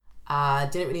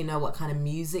Didn't really know what kind of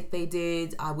music they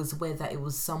did. I was aware that it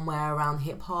was somewhere around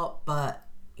hip hop, but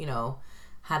you know,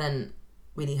 hadn't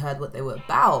really heard what they were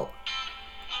about.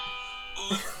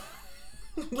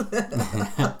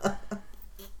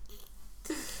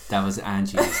 That was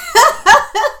Angie's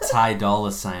Ty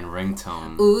Dolla $ign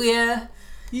ringtone. Ooh yeah.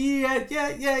 Yeah.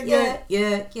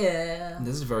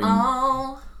 This is very.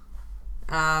 Oh.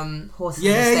 Horses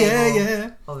in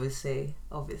the stable.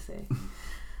 Obviously.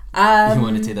 You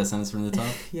want to take that sentence from the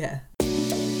top? Yeah.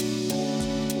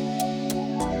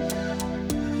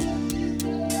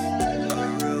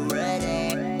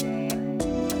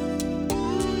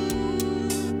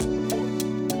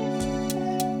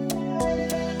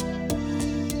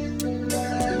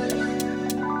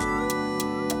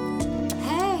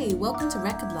 Hey, welcome to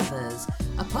Record Lovers,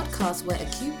 a podcast where a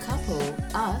cute couple,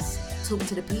 us, talk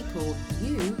to the people,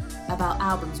 you, about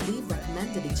albums we've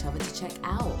recommended each other to check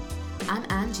out. I'm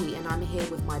Angie and I'm here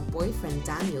with my boyfriend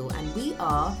Daniel and we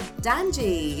are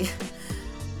Danji.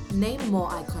 Name a more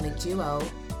iconic duo.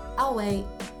 Oh wait.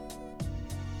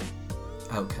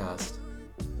 Outcast.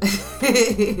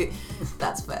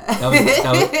 That's fair.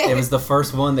 It was the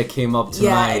first one that came up to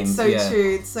mind.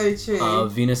 True. It's so true.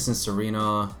 Venus and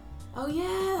Serena. Oh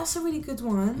yeah, that's a really good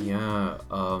one. Yeah.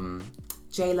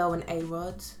 J-Lo and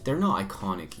A-Rod. They're not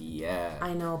iconic yet.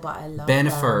 I know, but I love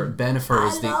Bennifer. them. Bennifer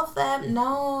is I love them.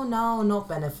 No, not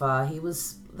Bennifer.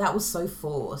 That was so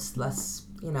forced. I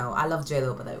love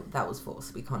J-Lo, but that was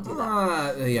forced. We can't do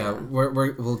that. Yeah.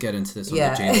 We'll get into this on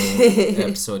the J-Lo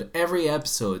episode. Every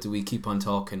episode we keep on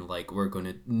talking like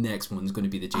next one's gonna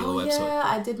be the J-Lo episode. Yeah,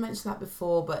 I did mention that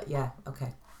before, but yeah,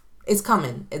 okay. It's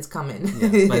coming.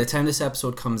 Yeah. By the time this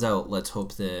episode comes out, let's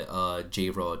hope that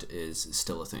J-Rod is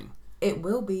still a thing. It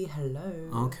will be. Hello.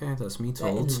 Okay, that's me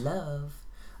They're told. in love.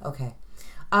 Okay.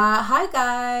 Hi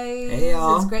guys. Hey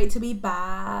y'all. It's great to be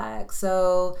back.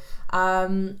 So,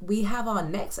 we have our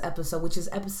next episode, which is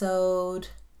episode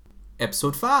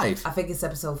 5. I think it's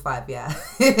episode 5, yeah.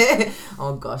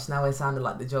 Oh gosh, now it sounded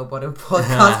like the Joe Budden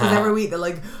podcast because every week they're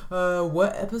like,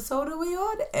 what episode are we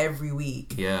on? Every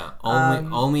week. Yeah.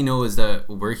 All we know is that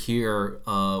we're here,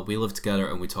 we live together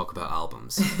and we talk about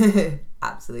albums.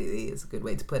 Absolutely, it's a good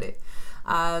way to put it.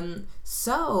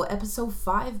 So episode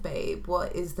 5, babe,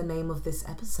 what is the name of this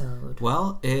episode?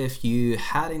 Well, if you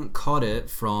hadn't caught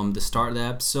it from the start of the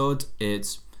episode,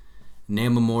 it's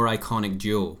Name a More Iconic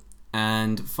Duo.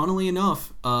 And funnily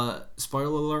enough, spoiler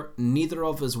alert, neither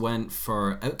of us went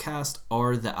for Outkast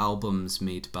or the albums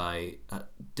made by...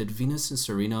 did Venus and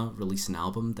Serena release an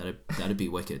album? That'd be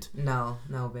wicked. No,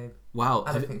 babe. Wow.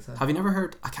 I don't think so. Have you never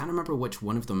heard... I can't remember which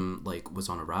one of them was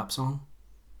on a rap song.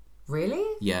 Really?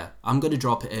 Yeah. I'm going to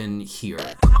drop it in here.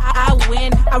 I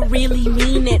win, I really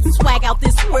mean it. Swag out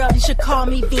this world, you should call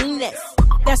me Venus.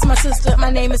 That's my sister, my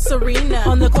name is Serena.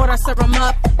 On the court I serve 'em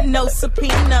up, no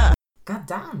subpoena. God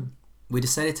damn. We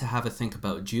decided to have a think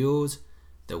about duos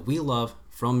that we love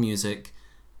from music,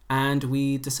 and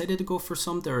we decided to go for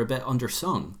some that are a bit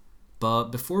undersung. But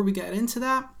before we get into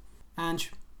that,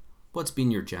 Ange, what's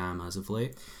been your jam as of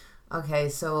late? Okay,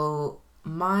 so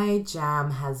my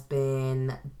jam has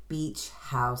been Beach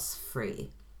House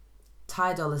Free.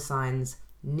 Ty Dolla $ign's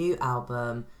new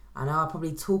album. I know I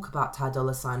probably talk about Ty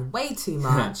Dolla $ign way too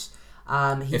much.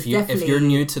 If you're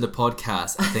new to the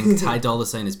podcast, I think Ty Dolla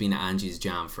 $ign has been Angie's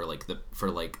jam for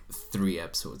 3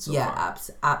 episodes so far.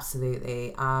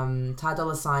 Absolutely. Ty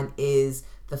Dolla $ign is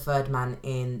the third man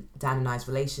in Dan and I's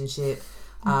relationship.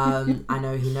 I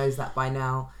know he knows that by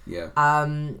now. Yeah.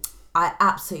 I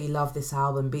absolutely love this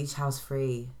album, Beach House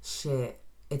Free. Shit,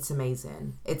 it's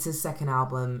amazing. It's his second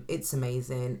album. It's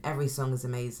amazing. Every song is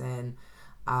amazing.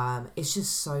 It's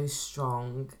just so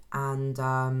strong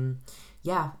and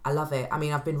yeah, I love it. I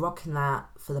mean, I've been rocking that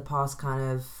for the past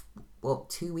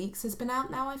 2 weeks it's been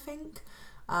out now, I think.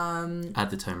 At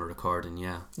the time of recording,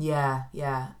 yeah.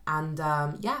 Yeah. And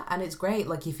and it's great.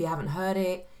 Like, if you haven't heard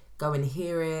it, go and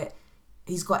hear it.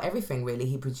 He's got everything, really.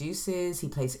 He produces, he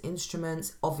plays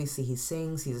instruments. Obviously, he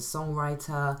sings. He's a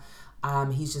songwriter.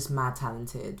 He's just mad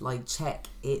talented. Like, check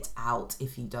it out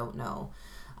if you don't know.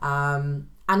 And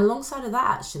alongside of that,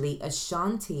 actually,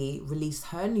 Ashanti released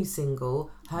her new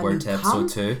single. Word to episode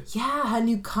 2. Yeah, her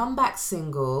new comeback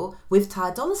single with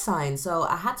Ty Dolla $ign. So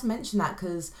I had to mention that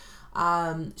because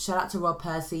shout out to Rob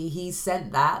Percy. He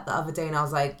sent that the other day and I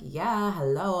was like, yeah,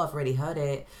 hello, I've already heard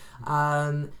it.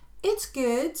 It's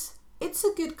good. It's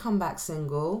a good comeback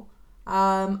single.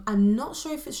 I'm not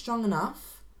sure if it's strong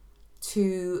enough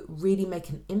to really make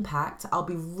an impact. I'll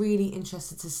be really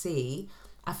interested to see.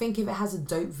 I think if it has a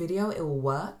dope video, it will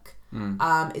work.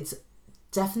 It's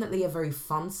definitely a very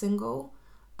fun single.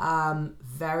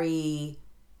 Very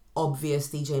obvious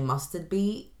DJ Mustard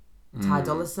beat, Ty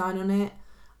Dolla $ign on it.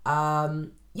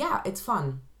 Yeah, it's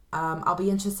fun. I'll be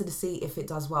interested to see if it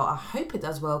does well. I hope it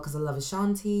does well because I love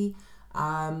Ashanti.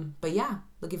 But yeah,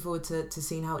 looking forward to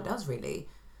seeing how it does, really.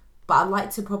 But I'd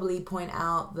like to probably point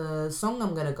out the song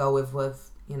I'm going to go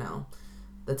with, you know,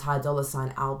 the Ty Dolla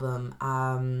 $ign album.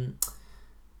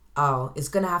 It's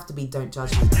going to have to be Don't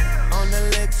Judge Me. On the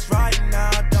licks right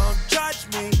now, don't judge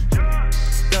me.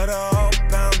 Got a whole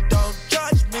pound, don't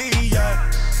judge me,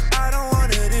 yeah. I don't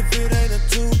want it if it ain't a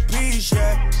two-piece,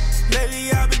 yeah.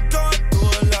 Lately I've been going through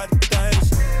a lot of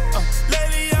things.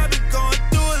 Lately I've been going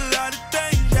through a lot of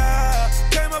things, yeah.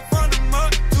 Came up from the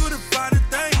mud to the finer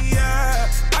thing, yeah.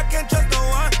 I can't trust no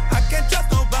one, I can't trust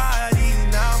nobody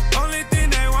now. Only thing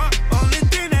they want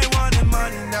is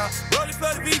money now. Rolling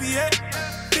for the BBA,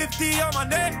 50 on my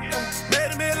neck.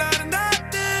 Made a meal out of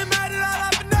nothing, made it all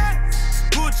up in that.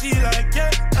 Gucci like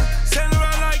yes, Saint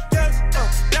Laurent like yes.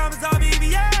 Diamonds on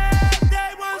BBA,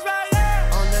 day one's right here.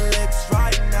 On the lips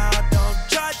right now, don't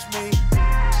judge me.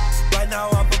 Right now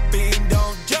I'm a bean,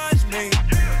 don't judge me.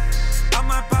 I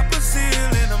might pop a seal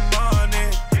in the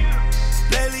morning.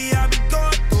 Lately I've been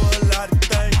going through a lot of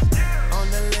things. On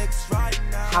the lips right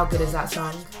now. How good is that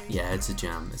song? Yeah, it's a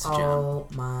jam. It's a jam. Oh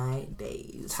my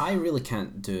days. Ty really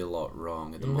can't do a lot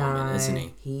wrong at the moment, isn't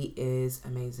he? He is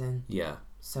amazing. Yeah.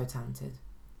 So talented.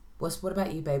 What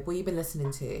about you, babe? What have you been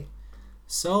listening to?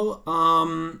 So,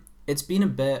 it's been a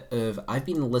bit of... I've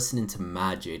been listening to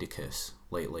Mad Jadakiss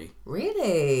lately.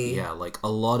 Really? Yeah, like a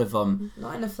lot of...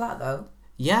 Not in a flat, though.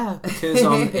 Yeah, because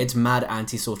it's mad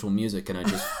antisocial music, and I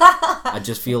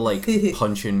just feel like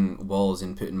punching walls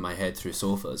and putting my head through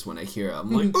sofas when I hear it.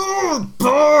 I'm like, oh,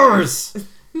 bars!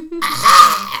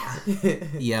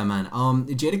 Yeah, man.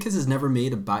 Jadakiss has never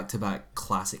made a back-to-back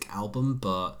classic album,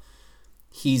 but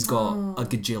he's got a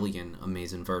gajillion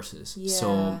amazing verses. Yeah.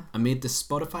 So I made this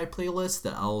Spotify playlist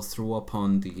that I'll throw up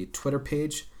on the Twitter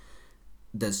page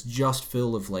that's just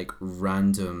full of like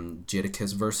random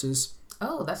Jadakiss verses.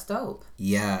 Oh, that's dope.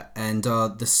 Yeah, and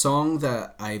the song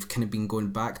that I've kind of been going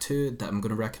back to that I'm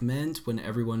going to recommend when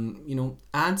everyone, you know,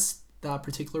 adds that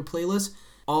particular playlist,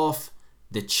 off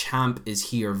The Champ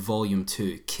Is Here Volume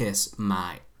 2, Kiss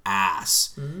My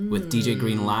Ass, with DJ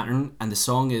Green Lantern, and the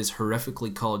song is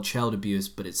horrifically called Child Abuse,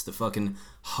 but it's the fucking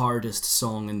hardest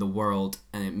song in the world,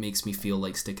 and it makes me feel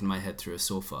like sticking my head through a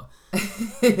sofa.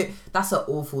 That's an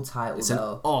awful title, It's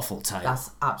though. an awful title. That's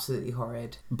absolutely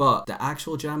horrid. But the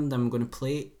actual jam that I'm going to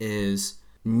play is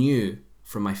new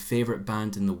from my favourite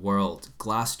band in the world,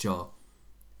 Glassjaw.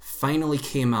 Finally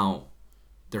came out,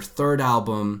 their third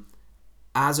album.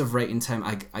 As of writing time,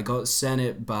 I got sent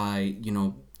it by, you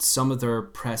know, some of their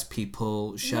press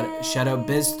people. Shout out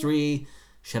Biz3,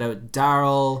 shout out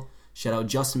Daryl, shout out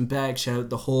Justin Beck, shout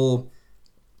out the whole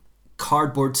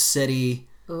Cardboard City.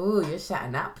 Ooh, you're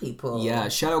shouting out people. Yeah,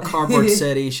 shout out Cardboard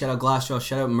City, shout out Glassjaw,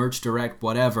 shout out Merch Direct,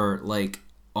 whatever. Like,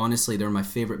 honestly, they're my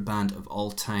favorite band of all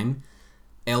time.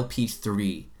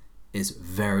 LP3 is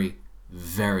very,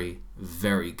 very,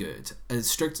 very good.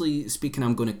 Strictly speaking,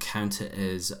 I'm going to count it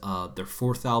as their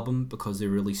fourth album because they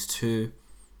released two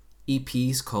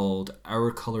EPs called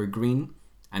Our Color Green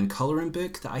and Coloring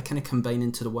Book that I kind of combine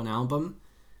into the one album.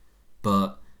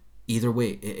 But either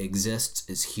way, it exists,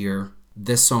 it's here.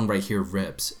 This song right here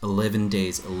rips. 11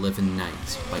 Days, 11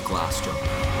 Nights by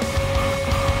Glassjaw.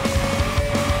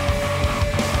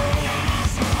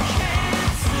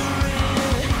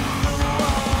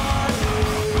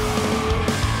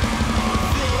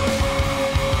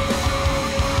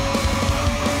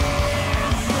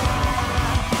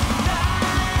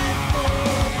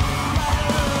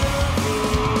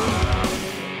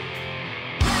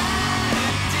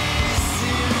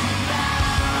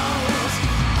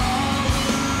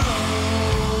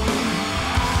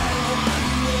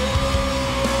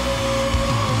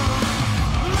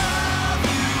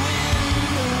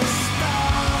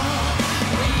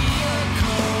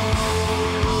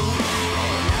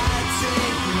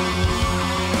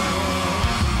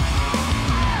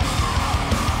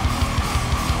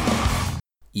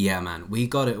 Yeah, man, we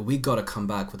gotta come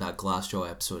back with that Glassjaw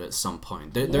episode at some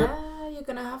point. Yeah, you're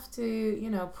gonna have to, you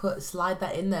know, slide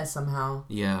that in there somehow.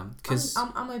 Yeah, because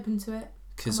I'm open to it.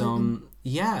 Because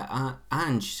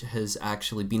Ange has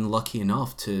actually been lucky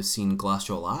enough to have seen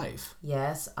Glassjaw live.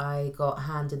 Yes, I got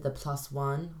handed the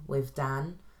 +1 with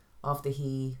Dan after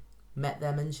he met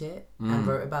them and shit and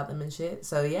wrote about them and shit.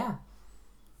 So yeah.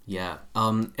 Yeah.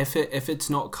 If it's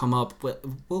not come up,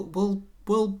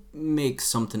 we'll make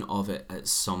something of it at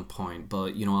some point.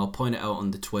 But you know, I'll point it out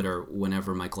on the Twitter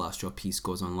whenever my Glassjaw piece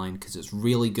goes online because it's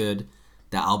really good.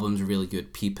 The album's really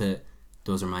good. Peep it.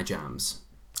 Those are my jams.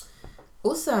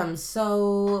 Awesome.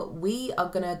 So we are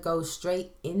going to go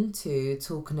straight into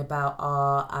talking about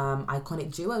our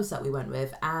iconic duos that we went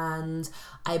with. And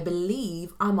I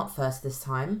believe I'm up first this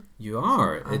time. You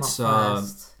are. I'm up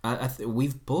first.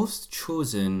 We've both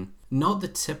chosen not the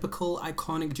typical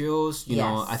iconic duos. You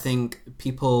know, Yes. I think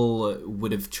people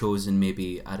would have chosen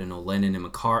maybe, I don't know, Lennon and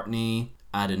McCartney.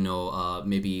 I don't know,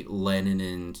 maybe Lennon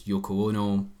and Yoko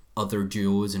Ono. Other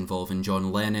duos involving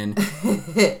John Lennon.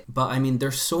 But I mean,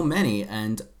 there's so many,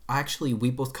 and actually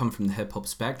we both come from the hip-hop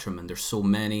spectrum, and there's so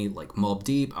many, like Mobb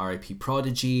Deep, R.I.P.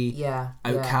 Prodigy,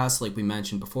 Outkast, like we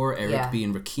mentioned before, Eric B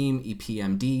and Rakim,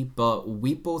 EPMD, but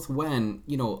we both went,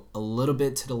 you know, a little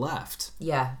bit to the left.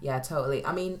 Yeah, totally.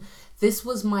 I mean, this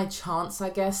was my chance,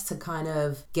 I guess, to kind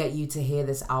of get you to hear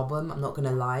this album. I'm not going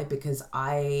to lie, because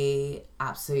I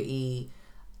absolutely...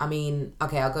 I mean,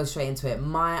 okay, I'll go straight into it.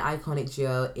 My iconic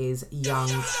duo is Young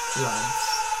Bloods.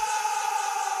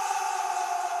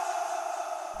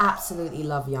 Absolutely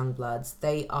love Young Bloods.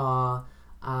 They are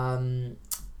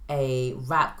a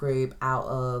rap group out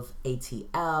of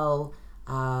ATL.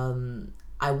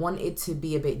 I wanted to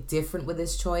be a bit different with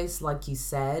this choice, like you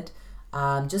said,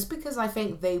 just because I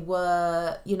think they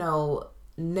were, you know,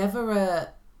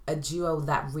 never a duo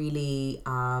that really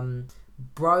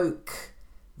broke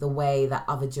the way that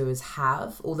other duos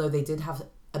have, although they did have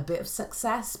a bit of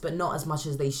success, but not as much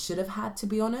as they should have had, to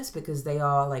be honest, because they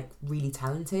are like really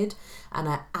talented, and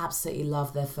I absolutely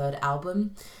love their third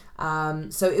album.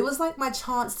 So it was like my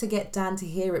chance to get Dan to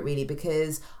hear it, really,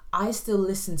 because I still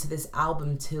listen to this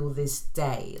album till this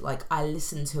day. Like, I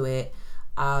listen to it,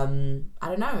 I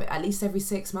don't know, at least every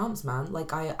 6 months, man.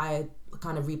 Like, I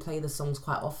kind of replay the songs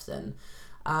quite often.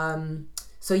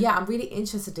 So yeah, I'm really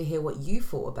interested to hear what you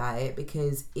thought about it,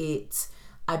 because it,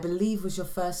 I believe, was your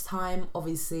first time,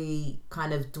 obviously,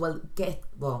 kind of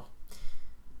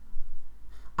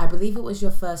I believe it was your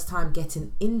first time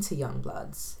getting into Young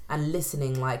Bloods and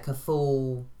listening like a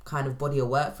full kind of body of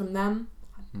work from them.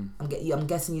 I'm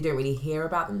guessing you didn't really hear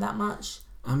about them that much.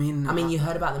 I mean, you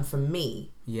heard about them from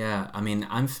me. Yeah, I mean,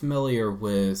 I'm familiar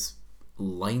with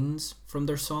lines from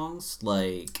their songs,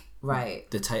 like... Right.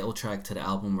 The title track to the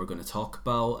album we're going to talk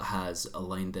about has a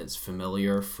line that's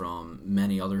familiar from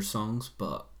many other songs,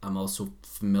 but I'm also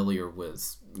familiar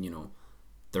with, you know,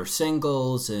 their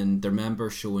singles and their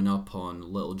members showing up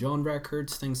on Little John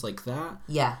records, things like that.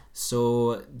 Yeah.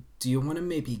 So, do you want to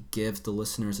maybe give the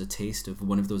listeners a taste of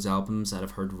one of those albums that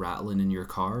I've heard rattling in your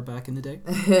car back in the day?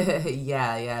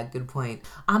 Yeah, good point.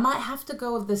 I might have to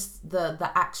go with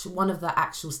the actual one of the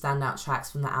actual standout tracks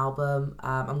from the album.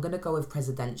 I'm gonna go with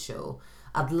Presidential.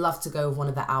 I'd love to go with one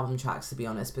of the album tracks, to be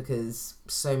honest, because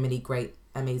so many great,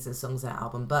 amazing songs in that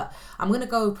album. But I'm gonna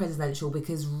go with Presidential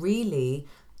because really,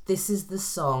 this is the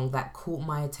song that caught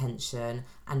my attention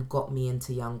and got me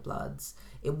into Young Bloods.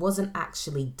 It wasn't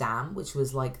actually Damn, which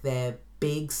was like their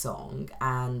big song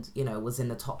and, you know, was in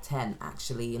the top 10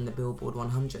 actually in the Billboard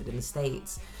 100 in the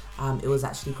States. It was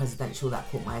actually Presidential that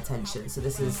caught my attention. So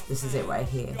this is it right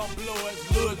here. I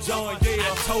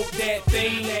told that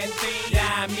thing,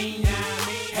 yeah, I mean,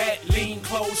 hat lean,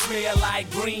 clothes smell like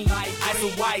green, ice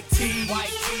of white tea,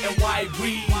 and white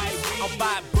weed. I'm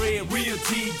buy bread, real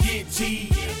tea, get G.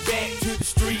 Back to the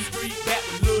street, back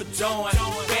with Lil Jon,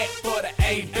 back for the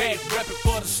A, back reppin'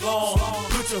 for the slum.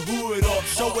 Put your hood up,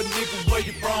 show a nigga where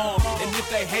you from, and if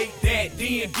they hate that,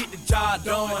 then get the job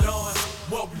done.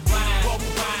 What we rhyme,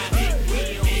 big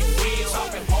wheel,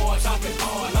 chopping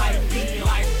hard, like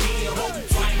beer, what we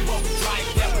drink,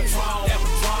 that we draw,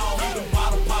 keep the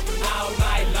bottle popping all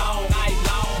night long,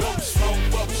 what we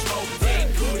smoke, that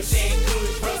good,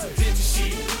 presidential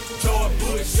shit, George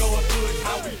Bush,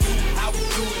 how we do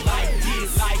it, like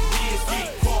this,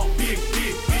 get crunk, big,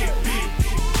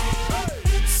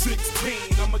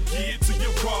 16, I'ma give it to you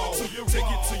raw, take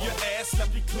it to your ass, slap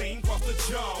you clean, cross the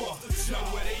jaw,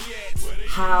 where they at?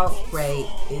 How great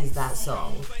is that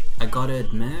song? I gotta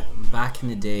admit, back in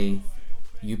the day,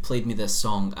 you played me this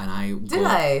song and I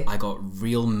got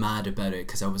real mad about it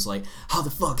because I was like, how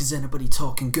the fuck is anybody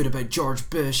talking good about George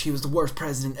Bush? He was the worst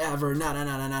president ever. I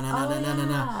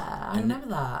remember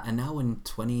that. And now in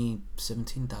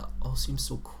 2017, that all seems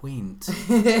so quaint.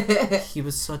 He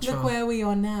was such Look where we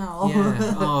are now.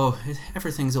 Yeah.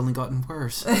 Everything's only gotten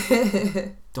worse. ...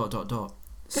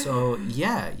 So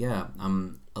yeah,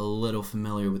 I'm a little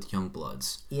familiar with Young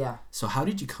Bloods. Yeah. So how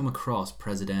did you come across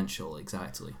Presidential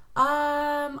exactly?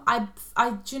 I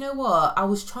do you know what? I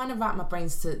was trying to wrap my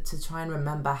brains to try and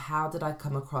remember how did I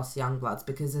come across Young Bloods,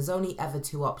 because there's only ever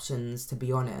two options, to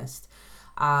be honest.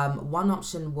 One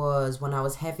option was when I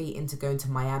was heavy into going to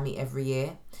Miami every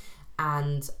year,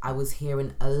 and I was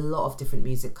hearing a lot of different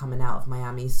music coming out of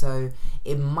Miami. So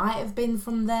it might have been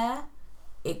from there.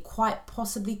 It quite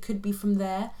possibly could be from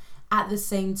there. At the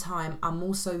same time, I'm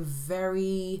also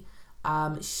very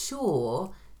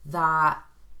sure that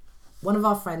one of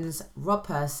our friends, Rob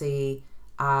Percy,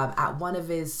 at one of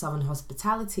his Southern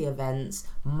Hospitality events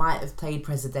might have played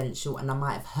Presidential, and I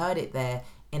might have heard it there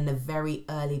in the very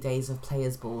early days of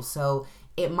Players Ball. So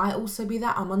it might also be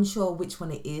that. I'm unsure which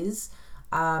one it is.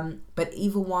 But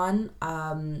either one,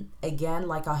 again,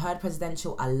 like I heard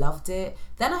Presidential, I loved it.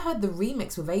 Then I heard the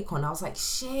remix with Akon. I was like,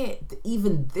 shit,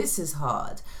 even this is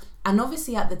hard. And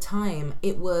obviously at the time,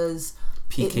 it was...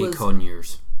 Peak Akon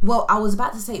years. Well, I was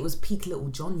about to say it was peak Little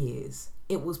John years.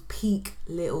 It was peak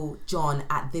Little John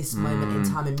at this moment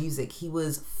in time in music. He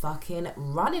was fucking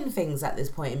running things at this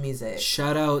point in music.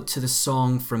 Shout out to the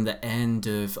song from the end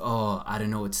of, I don't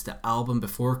know, it's the album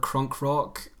before Crunk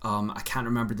Rock. I can't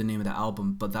remember the name of the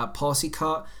album, but that posse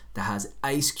cut that has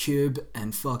Ice Cube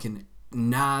and fucking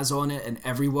Nas on it and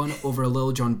everyone over a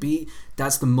Lil Jon beat,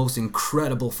 that's the most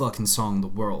incredible fucking song in the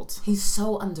world. He's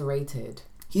so underrated.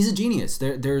 He's a genius.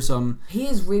 There's He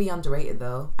is really underrated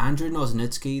though. Andrew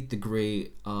Nosnitsky, the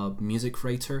great music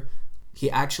writer,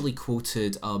 he actually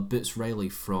quoted Boots Riley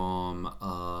from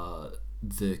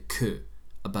The Coup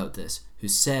about this, who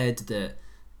said that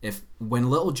when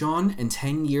Little John in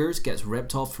 10 years gets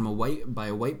ripped off by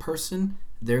a white person,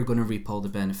 they're going to reap all the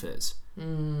benefits.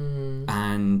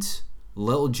 And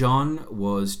Little John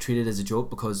was treated as a joke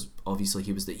because obviously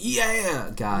he was the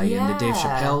guy in the Dave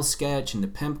Chappelle sketch and the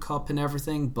Pimp Cup and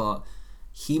everything, but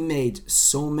he made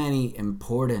so many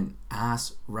important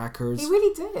ass records. He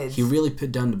really did. He really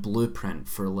put down the blueprint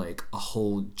for like a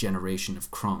whole generation of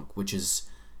crunk, which is,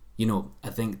 I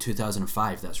think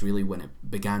 2005, that's really when it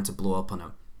began to blow up on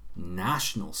a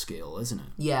national scale, isn't it?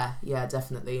 Yeah,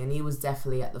 definitely. And he was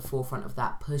definitely at the forefront of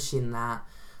that, pushing that.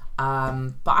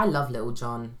 But I love Little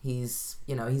John. He's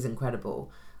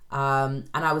incredible. And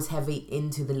I was heavy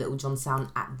into the Little John sound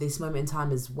at this moment in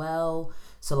time as well.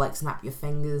 So like Snap Your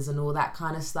Fingers and all that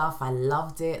kind of stuff. I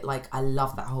loved it. Like I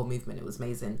loved that whole movement. It was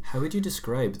amazing. How would you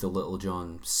describe the Little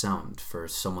John sound for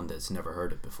someone that's never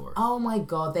heard it before? Oh my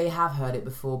God, they have heard it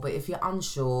before. But if you're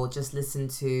unsure, just listen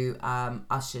to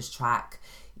Usher's track,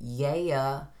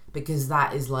 Yeah, because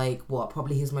that is like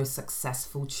probably his most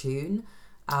successful tune.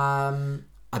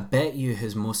 I bet you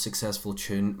his most successful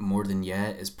tune, more than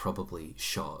yet, is probably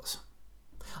Shots.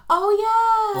 Oh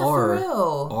yeah, for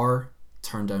real. Or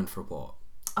Turn Down for What?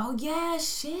 Oh yeah,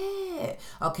 shit.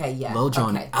 Okay, yeah. Lil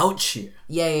Jon out here.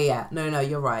 Yeah. No,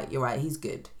 you're right. He's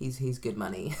good. He's good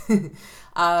money.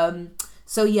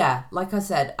 So yeah, like I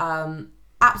said,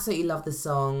 absolutely love the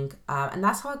song, and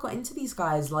that's how I got into these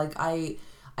guys. Like I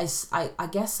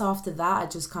guess after that I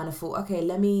just kind of thought, okay,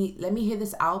 let me hear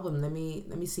this album. Let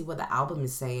me see what the album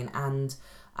is saying, and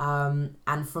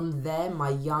from there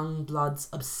my young blood's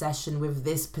obsession with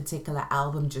this particular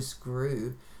album just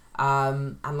grew.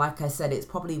 And like I said, it's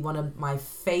probably one of my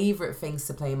favorite things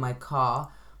to play in my car.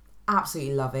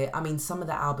 Absolutely love it. I mean, some of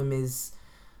the album is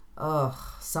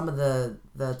some of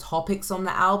the topics on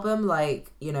the album,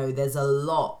 like, there's a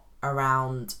lot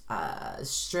around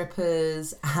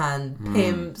strippers and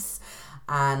pimps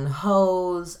and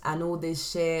hoes and all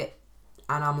this shit,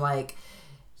 and I'm like,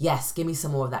 yes, give me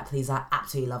some more of that, please. I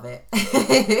absolutely love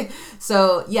it.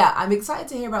 So yeah, I'm excited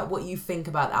to hear about what you think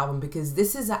about the album, because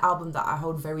this is an album that I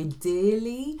hold very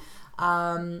dearly.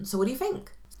 So what do you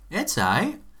think? It's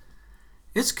aight.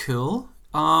 It's cool.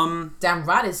 Damn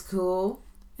right it's cool.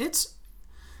 It's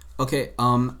okay.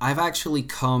 I've actually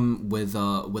come with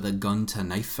a gun to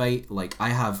knife fight. Like, I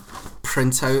have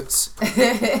printouts.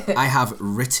 I have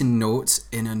written notes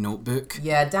in a notebook.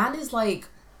 Yeah, Dan is like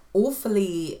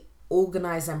awfully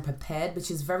organized and prepared, which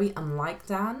is very unlike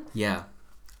Dan. Yeah.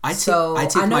 I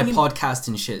take my podcast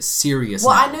and shit serious.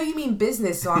 Well, now. I know you mean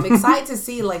business, so I'm excited to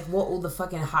see like what all the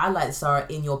fucking highlights are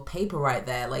in your paper right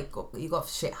there. Like, you got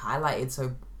shit highlighted,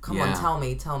 so come on,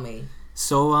 tell me.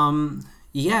 So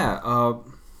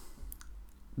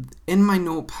in my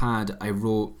notepad I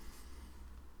wrote,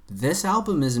 this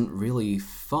album isn't really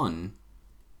fun,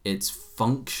 it's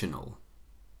functional.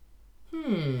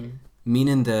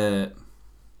 Meaning that,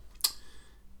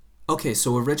 okay,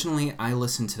 so originally I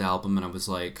listened to the album and I was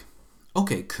like,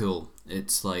 okay, cool.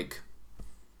 It's like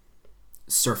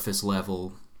surface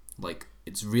level, like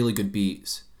it's really good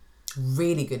beats.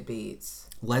 Really good beats.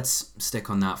 Let's stick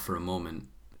on that for a moment.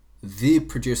 The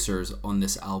producers on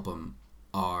this album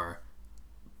are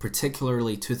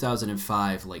particularly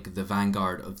 2005, like the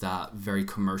vanguard of that very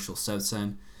commercial South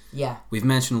sound. Yeah. We've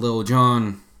mentioned Lil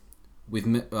Jon,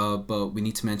 but we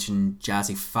need to mention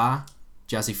Jazzy Fa.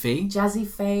 Jazzy Faye. Jazzy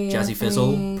Faye. Jazzy I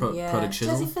Fizzle. think. Product Shizzle.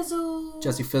 Jazzy Fizzle.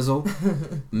 Jazzy Fizzle.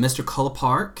 Mr. Color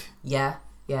Park. Yeah,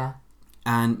 yeah.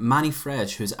 And Manny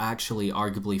Fresh, who's actually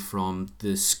arguably from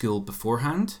the school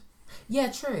beforehand. Yeah,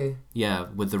 true. Yeah,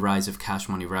 with the rise of Cash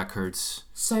Money Records.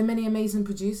 So many amazing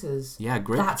producers. Yeah,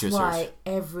 great That's producers. why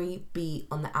every beat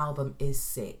on the album is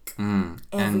sick. Every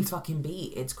and fucking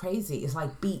beat. It's crazy. It's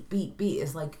like beat, beat, beat.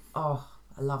 It's like, oh,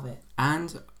 I love it.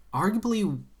 And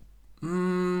arguably,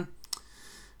 I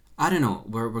don't know.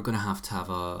 We're gonna have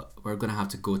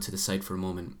to go to the side for a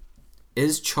moment.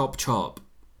 Is Chop Chop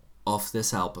off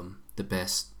this album the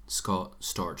best Scott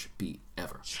Storch beat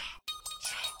ever?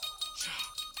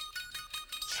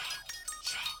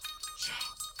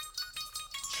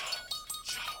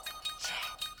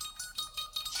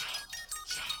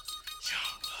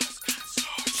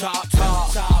 Chop,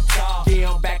 chop, chop, chop.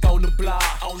 Yeah, I'm back on the block,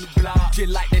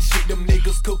 Just like that shit them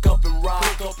niggas cook up and rock,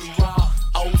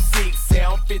 06,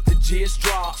 750 just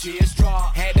drop,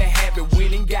 Had to have it,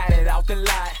 went and got it out the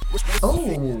lot.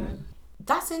 Oh,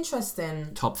 that's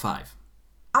interesting. Top 5.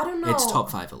 I don't know. It's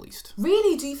top 5 at least.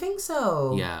 Really? Do you think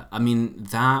so? Yeah, I mean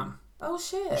that. Oh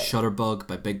shit. Shutterbug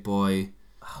by Big Boy.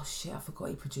 Oh shit! I forgot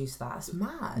he produced that. It's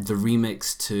mad. The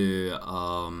remix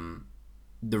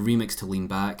to Lean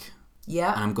Back.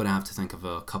 Yeah. And I'm going to have to think of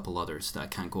a couple others that I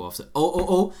can't go off the...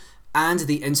 And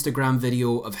the Instagram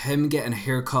video of him getting a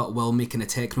haircut while making a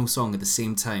techno song at the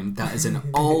same time. That is an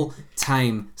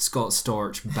all-time Scott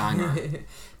Storch banger. Do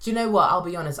you know what? I'll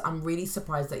be honest. I'm really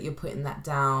surprised that you're putting that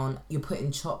down. You're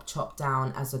putting Chop Chop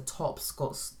down as a top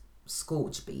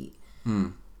Scorch beat.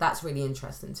 That's really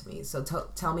interesting to me. So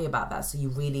tell me about that. So you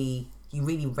really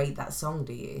rate that song,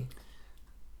 do you?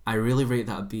 I really rate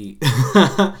that beat.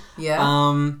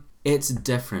 Yeah. It's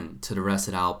different to the rest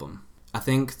of the album. I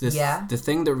think the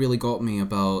thing that really got me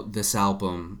about this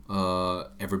album,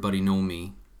 Everybody Know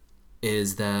Me,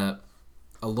 is that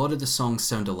a lot of the songs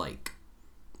sound alike.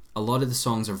 A lot of the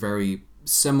songs are very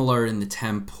similar in the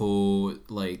tempo.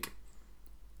 Like,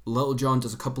 Lil Jon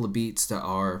does a couple of beats that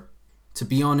are, to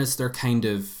be honest, they're kind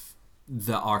of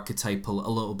the archetypal, a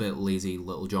little bit lazy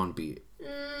Lil Jon beat.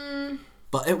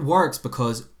 But it works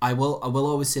because I will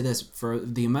always say this, for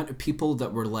the amount of people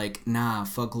that were like, nah,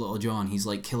 fuck Lil Jon, he's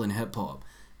like killing hip hop.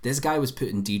 This guy was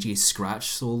putting DJ Scratch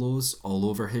solos all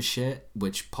over his shit,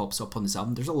 which pops up on this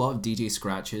album. There's a lot of DJ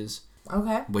Scratches,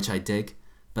 Okay. which I dig.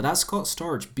 But that Scott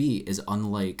Storch beat is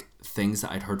unlike things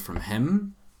that I'd heard from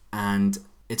him, and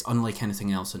it's unlike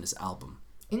anything else on this album.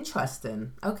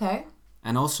 Interesting. Okay.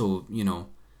 And also, you know,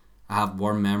 I have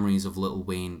warm memories of Lil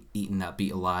Wayne eating that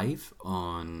beat alive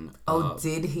on...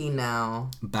 did he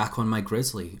now? Back on My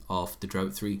Grizzly off The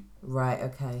Drought 3. Right,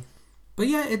 okay. But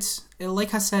yeah,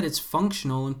 like I said, it's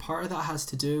functional, and part of that has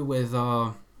to do with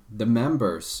the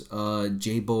members,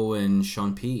 J-Bo and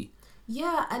Sean P.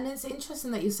 Yeah, and it's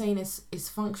interesting that you're saying it's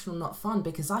functional, not fun,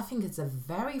 because I think it's a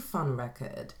very fun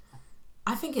record.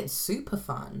 I think it's super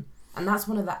fun. And that's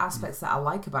one of the aspects that I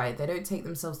like about it. They don't take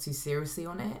themselves too seriously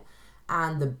on it.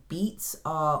 And the beats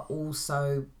are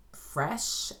also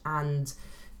fresh and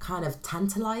kind of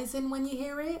tantalizing when you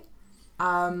hear it.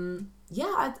 That's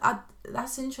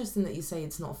interesting that you say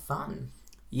it's not fun.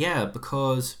 Yeah,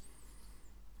 because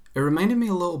it reminded me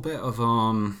a little bit of,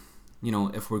 you know,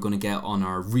 if we're going to get on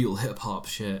our real hip-hop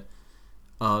shit,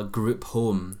 Group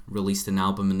Home released an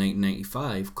album in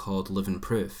 1995 called Living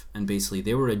Proof. And basically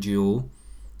they were a duo,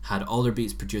 had all their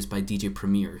beats produced by DJ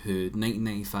Premier, who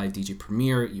 1995 DJ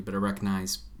Premier, you better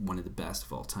recognize, one of the best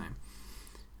of all time.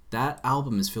 That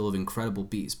album is full of incredible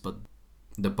beats, but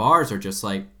the bars are just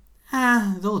like,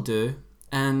 they'll do.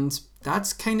 And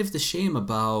that's kind of the shame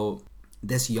about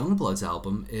this Youngbloods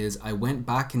album, is I went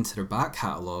back into their back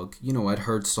catalogue. You know, I'd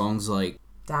heard songs like...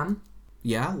 Damn.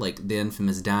 Yeah, like the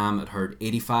infamous Damn. I'd heard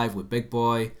 85 with Big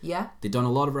Boy. Yeah. They'd done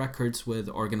a lot of records with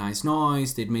Organized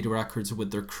Noise. They'd made records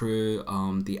with their crew,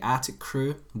 the Attic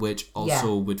Crew, which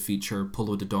also would feature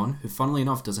Polo de Don, who funnily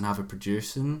enough doesn't have a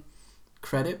producing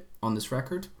credit on this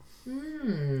record.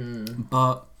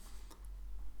 But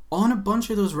on a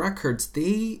bunch of those records,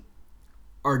 they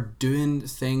are doing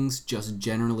things just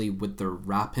generally with their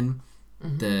rapping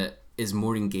that is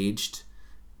more engaged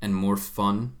and more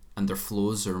fun, and their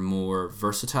flows are more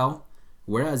versatile.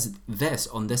 Whereas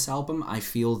on this album, I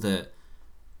feel that,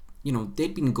 you know,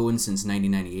 they'd been going since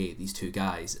 1998, these two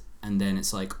guys, and then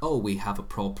it's like, oh, we've had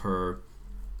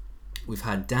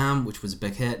Damn, which was a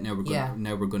big hit. Now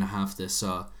we're going to have this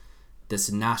this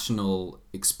national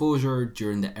exposure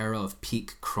during the era of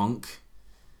peak crunk,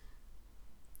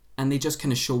 and they just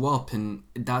kind of show up, and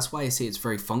that's why I say it's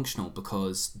very functional,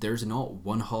 because there's not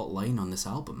one hot line on this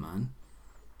album, man.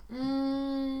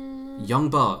 Young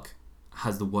Buck,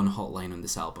 has the one hot line on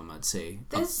this album, I'd say.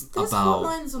 There's about hot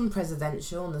lines on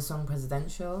Presidential, on the song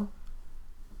Presidential.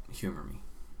 Humor me.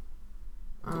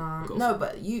 Go No,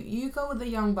 but you go with the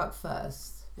Young Buck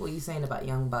first. What are you saying about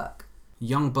Young Buck?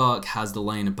 Young Buck has the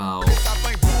line about Stop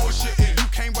ain't bullshitting. You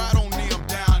can't ride on them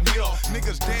down here.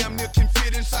 Niggas damn near can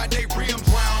fit inside they rims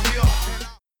round here.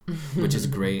 which is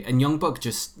great. And Young Buck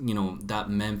just, you know, that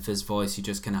Memphis voice, he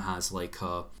just kind of has like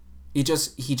a... He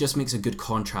just makes a good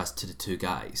contrast to the two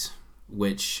guys,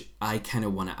 which I kind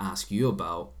of want to ask you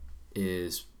about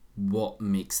is what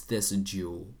makes this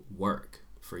duo work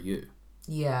for you?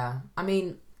 Yeah, I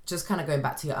mean, just kind of going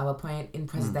back to your other point, in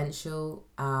Presidential,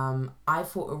 I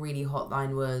thought a really hot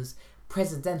line was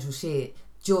presidential shit,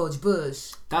 George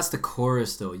Bush. That's the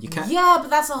chorus though. You can't... Yeah, but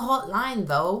that's a hot line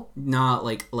though. Nah,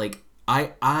 like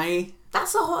I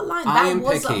That's a hot line. I That am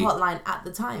was picky. a hot line at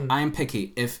the time. I am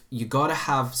picky. If you gotta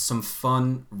have some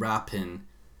fun rapping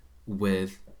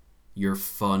with your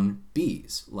fun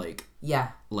bees, like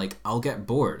I'll get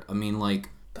bored. I mean, like,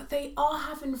 But they are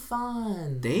having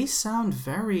fun. they sound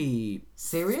very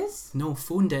Serious?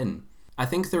 phoned in. I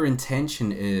think their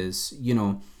intention is, you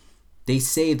know, they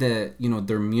say that, you know,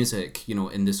 their music, you know,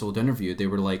 in this old interview, they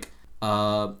were like,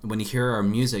 when you hear our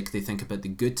music, they think about the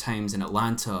good times in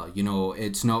Atlanta. You know,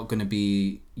 it's not going to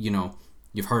be, you know,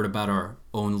 you've heard about our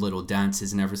own little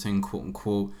dances and everything, quote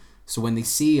unquote. So when they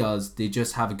see us, they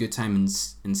just have a good time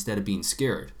instead of being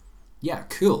scared. Yeah,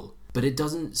 cool. But it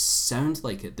doesn't sound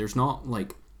like it. There's not,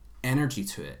 like, energy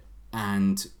to it.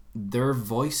 And their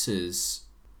voices,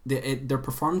 their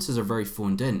performances are very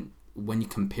phoned in when you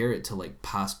compare it to, like,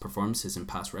 past performances and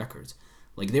past records.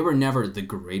 Like, they were never the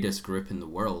greatest group in the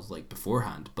world, like,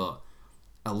 beforehand, but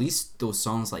at least those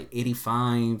songs like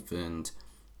 85 and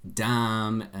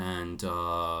Damn and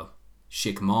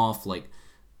Shake 'Em Off, like,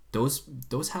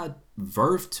 those had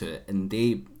verve to it, and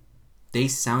they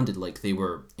sounded like they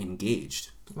were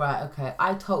engaged. Right, okay.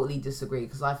 I totally disagree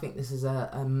because I think this is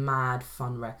a mad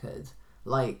fun record.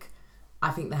 Like,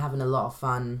 I think they're having a lot of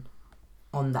fun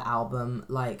on the album,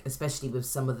 like, especially with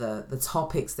some of the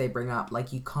topics they bring up.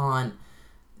 Like, you can't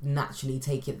naturally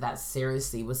take it that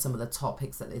seriously with some of the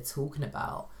topics that they're talking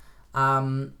about.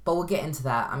 But we'll get into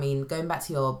that. I mean, going back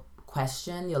to your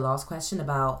last question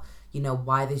about, you know,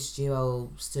 why this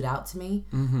duo stood out to me.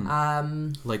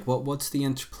 Like, what's the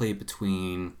interplay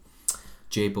between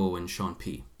J-Bo and Sean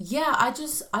P? Yeah, I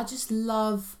just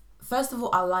love, first of all,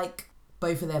 I like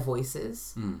both of their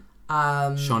voices.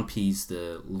 Sean P's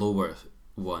the lower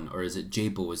one, or is it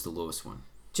J-Bo is the lowest one?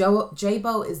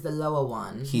 J-Bo is the lower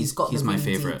one. He's got my the really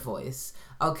favorite deep voice.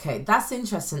 Okay, that's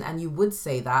interesting, and you would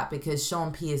say that because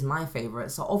Sean P is my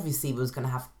favorite. So obviously we was gonna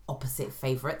have opposite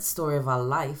favorites, story of our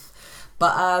life.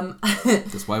 But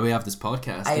that's why we have this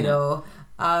podcast. I know.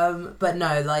 But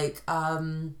no, like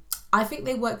I think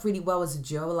they work really well as a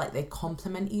duo. Like, they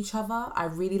complement each other. I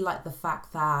really like the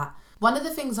fact that one of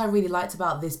the things I really liked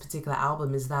about this particular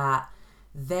album is that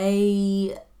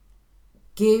they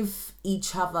give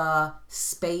each other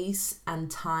space and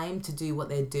time to do what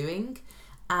they're doing,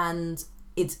 and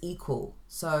it's equal.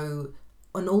 So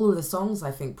on all of the songs,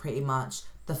 I think pretty much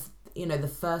the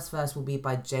first verse will be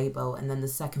by J-Bo, and then the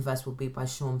second verse will be by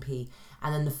Sean P,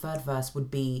 and then the third verse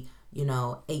would be, you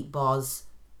know, 8 bars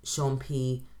Sean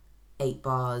P, 8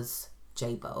 bars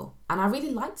J-Bo. And I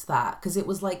really liked that because it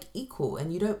was like equal,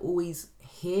 and you don't always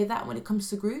hear that when it comes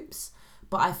to groups.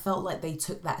 But I felt like they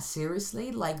took that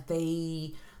seriously. Like,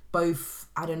 they both,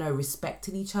 I don't know,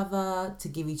 respected each other to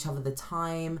give each other the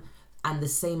time and the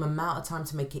same amount of time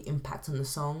to make an impact on the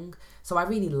song. So I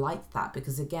really liked that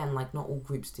because, again, like, not all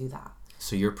groups do that.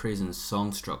 So you're praising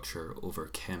song structure over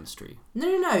chemistry?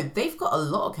 No. They've got a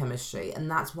lot of chemistry, and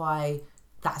that's why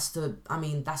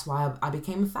I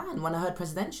became a fan when I heard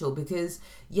Presidential, because,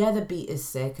 yeah, the beat is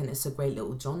sick and it's a great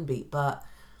little John beat, but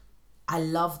I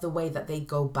love the way that they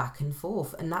go back and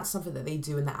forth, and that's something that they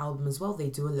do in the album as well. They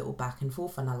do a little back and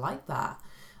forth, and I like that.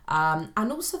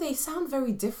 And also they sound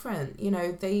very different. You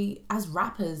know, they, as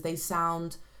rappers, they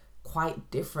sound quite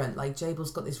different. Like,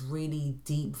 J-Bo's got this really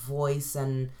deep voice,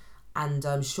 and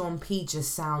Sean P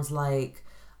just sounds like,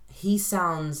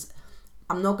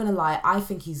 I'm not gonna lie, I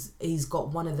think he's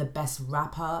got one of the best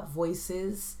rapper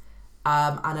voices.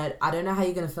 And I don't know how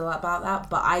you're gonna feel about that,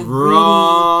 but I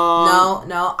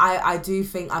I do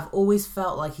think, I've always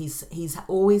felt like he's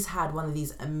always had one of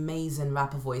these amazing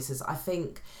rapper voices. I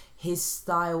think his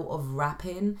style of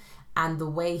rapping and the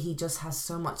way he just has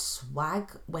so much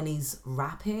swag when he's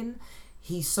rapping,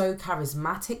 he's so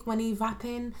charismatic when he's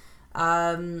rapping.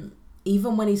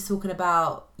 Even when he's talking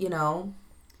about, you know,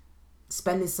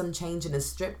 spending some change in a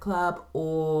strip club,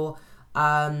 or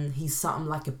he's something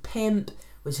like a pimp,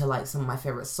 which are like some of my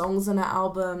favorite songs on that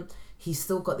album. He's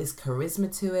still got this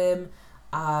charisma to him.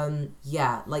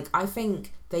 Like I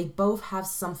think they both have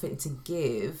something to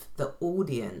give the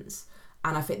audience,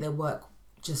 and I think they work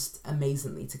just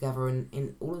amazingly together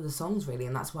in all of the songs, really.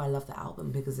 And that's why I love the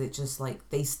album, because it just like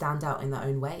they stand out in their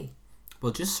own way.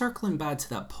 Well, just circling back to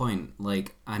that point,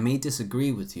 like, I may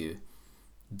disagree with you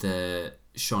that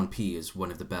Sean P is one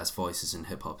of the best voices in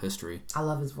hip-hop history. I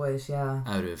love his voice, yeah.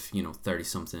 Out of,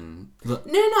 30-something... No,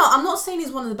 I'm not saying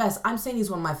he's one of the best. I'm saying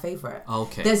he's one of my favourite.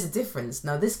 Okay. There's a difference.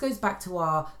 Now, this goes back to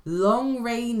our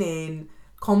long-reigning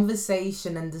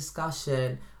conversation and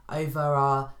discussion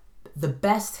over the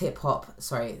best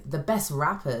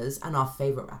rappers and our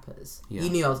favourite rappers. Yeah. You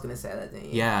knew I was going to say that,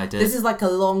 didn't you? Yeah, I did. This is like a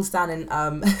long-standing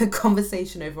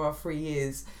conversation over our 3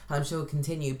 years, and I'm sure will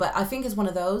continue. But I think it's one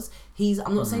of those.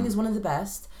 I'm not saying he's one of the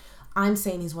best. I'm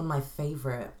saying he's one of my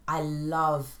favourite. I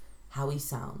love how he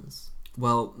sounds.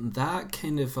 Well, that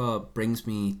kind of brings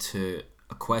me to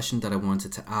a question that I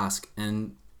wanted to ask,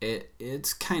 and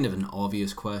it's kind of an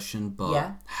obvious question,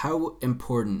 but how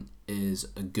important is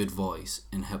a good voice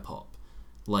in hip-hop?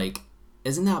 Like,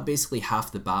 isn't that basically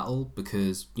half the battle?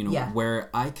 Because,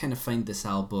 where I kind of find this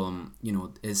album,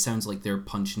 it sounds like they're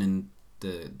punching in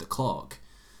the clock.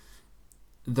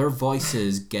 Their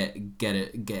voices get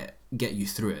you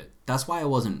through it. That's why I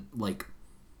wasn't like...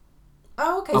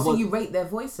 Oh, okay, so you rate their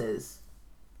voices?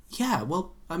 Yeah,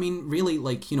 well, I mean, really,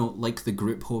 like the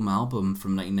Group Home album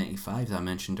from 1995 that I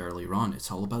mentioned earlier on,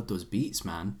 it's all about those beats,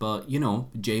 man. But,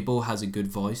 J-Bo has a good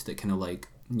voice that kind of, like,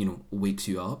 wakes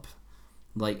you up.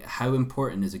 Like, how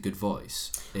important is a good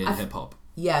voice in hip-hop?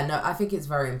 Yeah, no, I think it's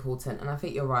very important. And I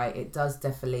think you're right. It does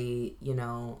definitely,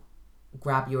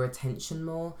 grab your attention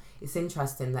more. It's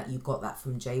interesting that you got that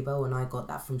from J-Bo and I got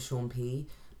that from Sean P.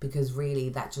 Because really,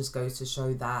 that just goes to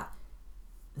show that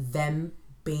them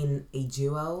being a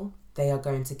duo, they are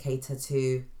going to cater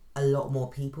to a lot more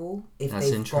people if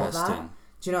they've got that.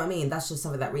 Do you know what I mean? That's just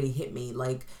something that really hit me.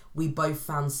 Like, we both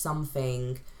found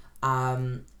something,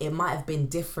 it might have been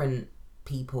different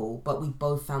people, but we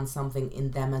both found something in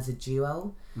them as a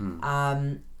duo.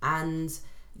 And I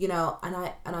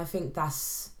think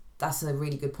that's a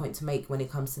really good point to make when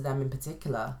it comes to them in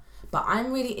particular. But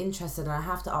I'm really interested, and I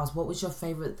have to ask, what was your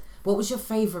favorite 3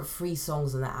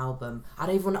 songs on the album? I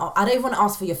don't even want to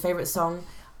ask for your favorite song.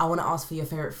 I want to ask for your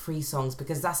favorite 3 songs,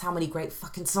 because that's how many great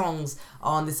fucking songs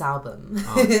are on this album.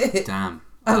 Oh, damn.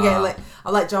 Okay,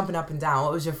 I like jumping up and down.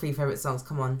 What was your 3 favorite songs?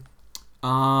 Come on.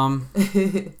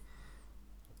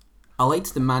 I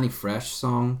liked the Manny Fresh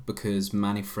song, because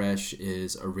Manny Fresh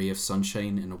is a ray of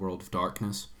sunshine in a world of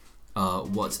darkness.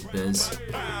 What's the biz?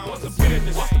 What's the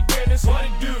business? What's the business? What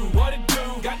it do? What it do?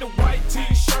 Got the white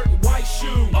t-shirt and white shoe.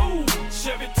 Ooh,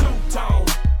 Chevy two-tone,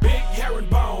 big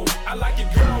herringbone. I like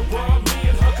it, girl, bro. Me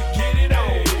and her could get it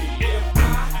on. If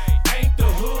I ain't the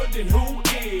hood, then who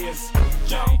is?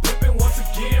 Young Pippin once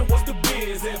again. What's the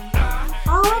biz? If I...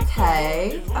 Oh,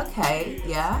 okay,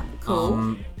 yeah,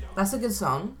 cool. That's a good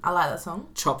song. I like that song.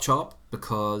 Chop Chop,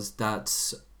 because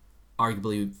that's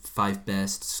arguably 5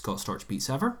 best Scott Storch beats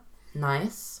ever.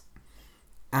 Nice.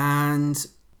 And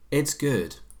It's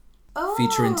Good,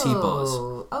 featuring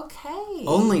T-Boz. Okay.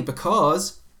 Only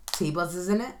because T-Boz is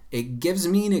in it. It gives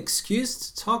me an excuse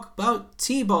to talk about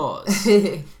T-Boz.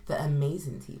 The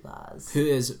amazing T-Boz. Who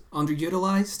is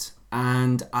underutilized.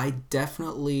 And I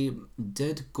definitely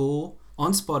did go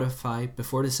on Spotify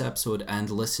before this episode and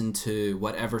listen to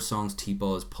whatever songs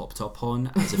T-Boz popped up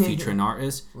on as a featuring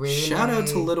artist. Really? Shout out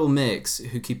to Little Mix,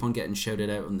 who keep on getting shouted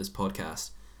out on this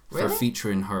podcast for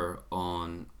featuring her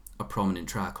on a prominent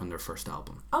track on their first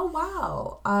album. Oh,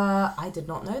 wow. I did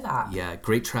not know that. Yeah,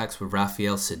 great tracks with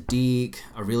Raphael Sadiq,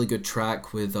 a really good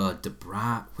track with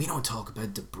Debrat. We don't talk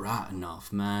about Debrat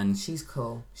enough, man. She's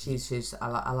cool.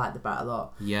 I like Debrat a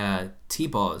lot. Yeah,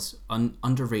 T-Boz,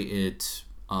 underrated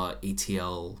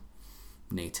ATL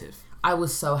native. I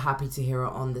was so happy to hear her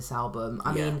on this album.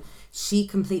 I mean, she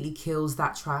completely kills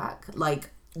that track.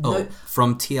 Like,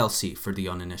 from TLC for the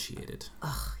uninitiated.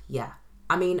 Yeah.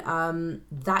 I mean,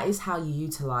 that is how you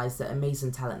utilize the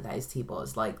amazing talent that is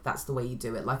T-Boz. Like, that's the way you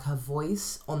do it. Like, her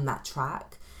voice on that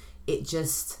track, it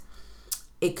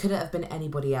couldn't have been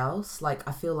anybody else. Like,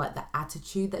 I feel like the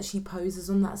attitude that she poses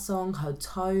on that song, her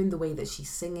tone, the way that she's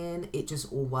singing, it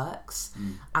just all works.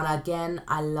 And again,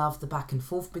 I love the back and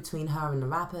forth between her and the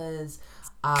rappers.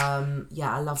 I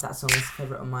love that song. It's a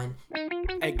favourite of mine.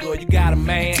 Hey, girl, you got a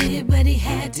man. Did what he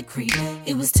had to creep.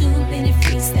 It was too many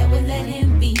freaks that would let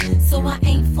him be. So I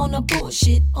ain't for no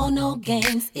bullshit or no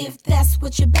games. If that's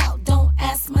what you're about, don't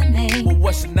ask my name. Well,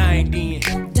 what's your name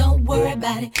then? Don't worry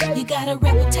about it. You got a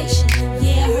reputation.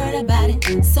 Yeah, I heard about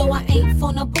it. So I ain't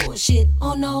for no no bullshit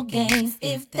or no games.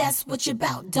 If that's what you're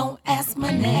about, don't ask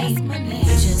my name. You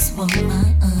just want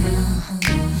my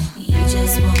you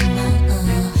just want my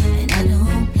and I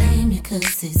don't blame you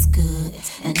 'cause it's good,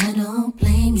 and I don't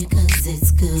blame you 'cause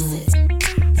it's good.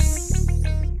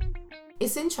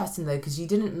 It's interesting though, because you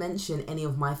didn't mention any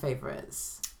of my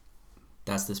favorites.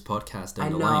 That's this podcast down I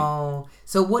the line. know.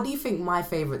 So what do you think my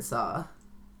favorites are?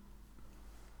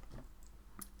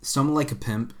 Someone Like a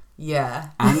Pimp. Yeah.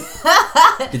 And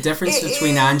the difference It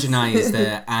between is. Ange and I is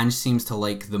that Ange seems to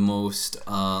like the most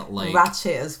like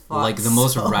ratchet as fuck. like the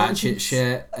most songs. ratchet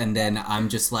shit, and then I'm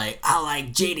just like, I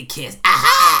like Jadakiss.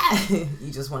 You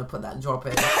just want to put that drop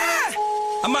in.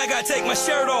 I might gotta take my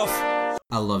shirt off.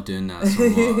 I love doing that so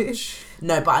much.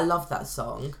 No, but I love that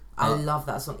song. I love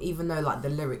that song, even though like the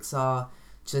lyrics are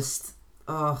just,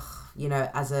 you know,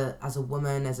 as a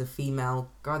woman, as a female,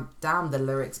 god damn the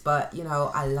lyrics. But you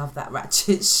know, I love that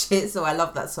ratchet shit, so I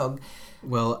love that song.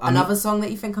 Well, Another song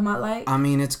that you think I might like? I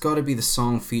mean, it's got to be the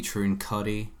song featuring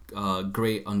Cudi,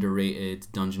 great underrated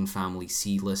Dungeon Family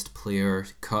C-list player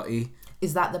Cudi.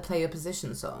 Is that the Player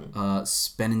Position song?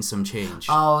 Spending Some Change.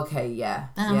 Oh, okay, yeah.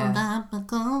 Yeah.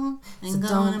 And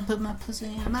gonna put my pussy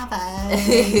in my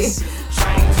face.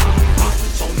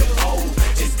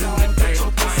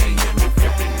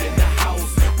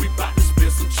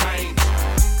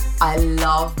 I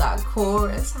love that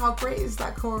chorus. How great is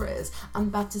that chorus? I'm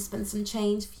about to spend some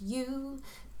change for you.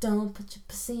 Don't put your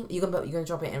pussy. You're gonna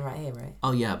drop it in right here, right?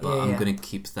 Oh yeah, but Yeah, I'm yeah. gonna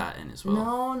keep that in as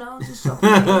well. No, just drop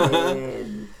it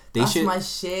in. That's should- my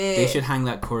shit. They should hang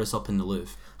that chorus up in the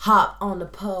Louvre. Hop on the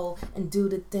pole and do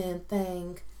the damn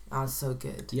thing. Oh, so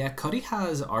good. Yeah, Cudi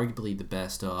has arguably the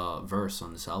best verse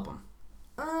on this album.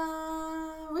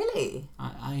 Really?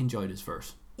 I enjoyed his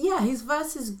verse. Yeah, his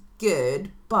verse is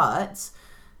good, but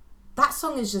that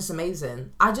song is just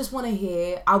amazing. I just want to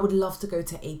hear. I would love to go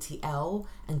to ATL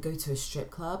and go to a strip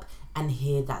club and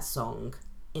hear that song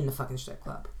in the fucking strip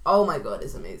club. Oh my god,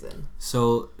 it's amazing.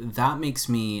 So that makes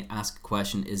me ask a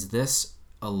question. Is this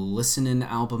a listening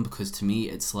album? Because to me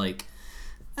it's like,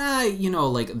 you know,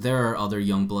 like there are other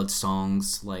Youngblood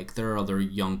songs, like there are other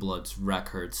Youngblood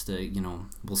records that, you know,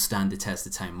 will stand the test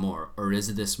of time more. Or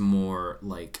is this more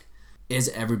like, is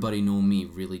Everybody Know Me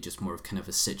really just more of kind of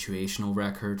a situational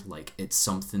record? Like it's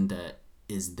something that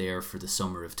is there for the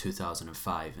summer of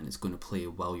 2005 and it's going to play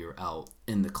while you're out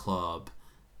in the club,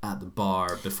 at the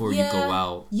bar, before you go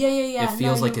out. Yeah. It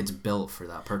feels No, like it's built for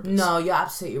that purpose. No, you're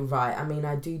absolutely right. I mean,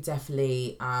 I do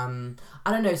definitely, I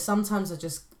don't know, sometimes I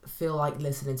just feel like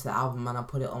listening to the album and I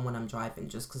put it on when I'm driving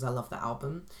just because I love the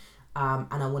album, and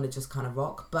I want to just kind of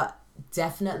rock. But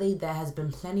definitely there has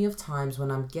been plenty of times when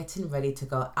I'm getting ready to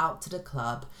go out to the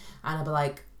club and I'll be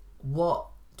like, what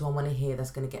do I want to hear that's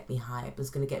going to get me hype, that's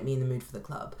going to get me in the mood for the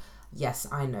club? Yes,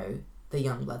 I know, the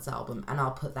Youngbloods album, and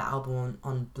I'll put that album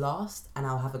on blast and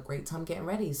I'll have a great time getting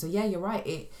ready. So yeah, you're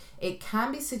right, it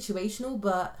can be situational,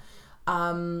 but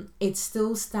it's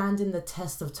still standing the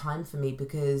test of time for me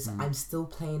because I'm still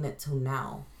playing it till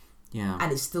now. Yeah.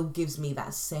 And it still gives me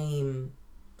that same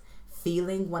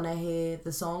feeling when I hear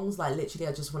the songs. Like literally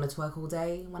I just want to twerk all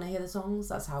day when I hear the songs.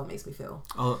 That's how it makes me feel.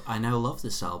 Oh, I now love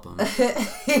this album.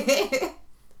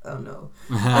 Oh no.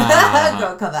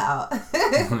 Gotta cut that out.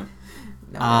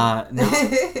 No.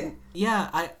 Yeah,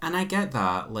 I get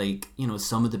that. Like, you know,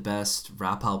 some of the best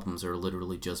rap albums are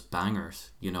literally just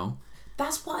bangers, you know?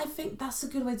 That's what I think. That's a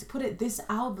good way to put it. This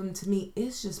album to me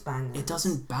is just bangers. It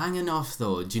doesn't bang enough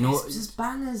though. Do you know? It's just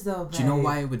bangers though. Do you know babe.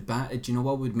 why it would bang? Do you know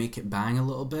what would make it bang a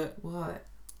little bit? What?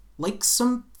 Like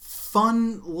some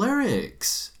fun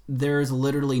lyrics. There's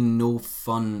literally no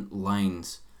fun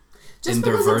lines Just in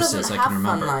their because it verses. doesn't I have can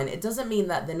remember. fun line, it doesn't mean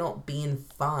that they're not being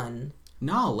fun.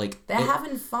 No, like They're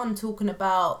having fun talking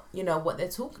about, you know, what they're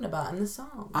talking about in the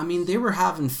song. I mean, they were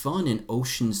having fun in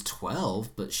Ocean's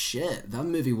 12, but shit, that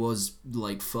movie was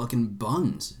like fucking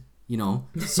buns. You know,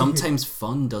 sometimes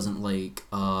fun doesn't like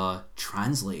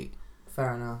translate.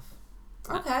 Fair enough.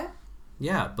 Okay.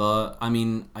 Yeah, but I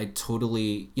mean, I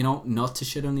totally, you know, not to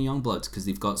shit on the Youngbloods because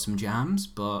they've got some jams,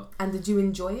 but And did you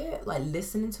enjoy it? Like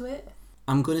listening to it?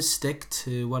 I'm gonna stick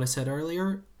to what I said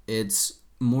earlier. It's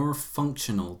more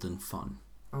functional than fun,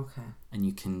 Okay. and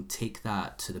you can take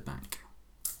that to the bank.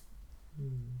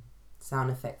 Sound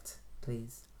effect,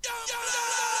 please.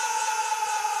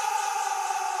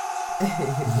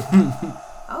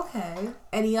 Okay.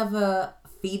 Any other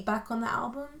feedback on the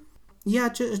album? Yeah,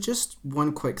 just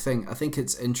one quick thing. I think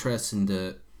it's interesting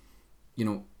that, you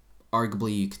know,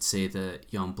 arguably you could say that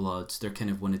Youngbloods, they're kind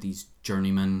of one of these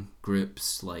journeyman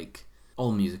groups. Like,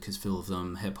 all music is full of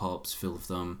them, hip-hop's full of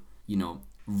them, you know,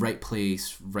 right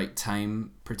place, right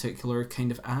time particular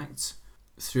kind of acts.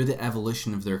 through the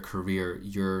evolution of their career,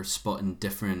 you're spotting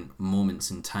different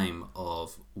moments in time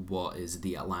of what is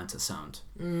the Atlanta sound.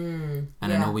 And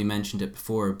I know we mentioned it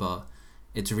before, but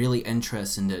it's really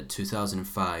interesting that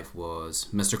 2005 was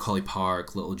Mr. Collie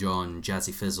Park, Little John,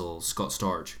 Jazzy Fizzle, Scott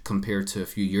Storch, compared to a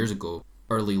few years ago,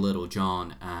 early Little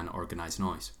John and Organized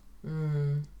Noise.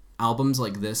 Albums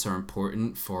like this are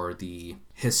important for the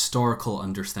historical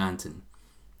understanding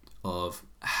of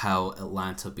how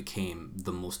Atlanta became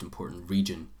the most important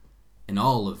region in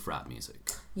all of rap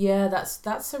music. Yeah,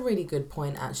 that's a really good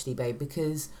point actually, babe,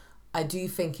 because I do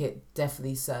think it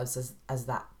definitely serves as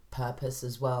that purpose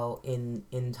as well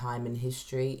in time in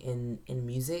history in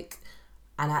music.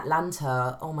 And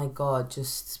Atlanta, oh my god,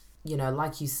 just, you know,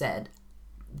 like you said,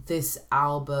 this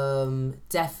album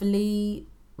definitely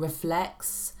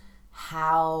reflects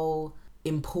how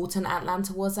important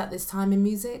Atlanta was at this time in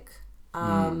music.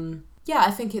 Yeah,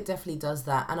 I think it definitely does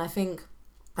that. And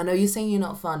I know you're saying you're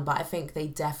not fun, but I think they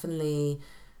definitely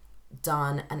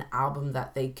done an album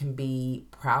that they can be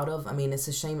proud of. I mean, it's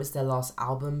a shame it's their last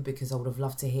album, because I would have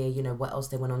loved to hear, you know, what else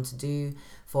they went on to do.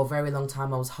 For a very long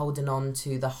time, I was holding on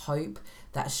to the hope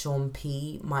that Sean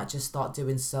P might just start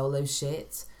doing solo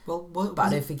shit. Well, but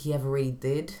I don't think he ever really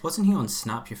did. Wasn't he on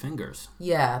Snap Your Fingers?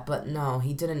 Yeah, but no,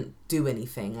 he didn't do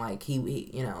anything. Like,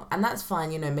 he you know, and that's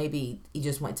fine, you know, maybe he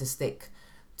just wanted to stick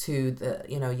to the,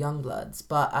 you know, Youngbloods.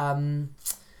 But,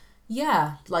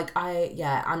 yeah, like,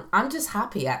 I'm just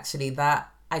happy, actually,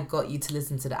 that I got you to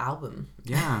listen to the album.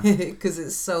 Yeah. Because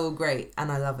it's so great,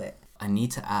 and I love it. I need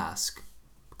to ask,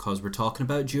 because we're talking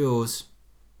about duos,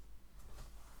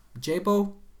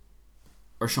 J-Bo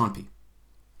or Sean P?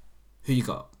 Who you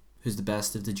got? Who's the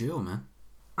best of the duo, man?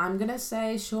 I'm going to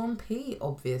say Sean P,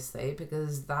 obviously,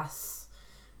 because that's,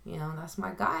 you know, that's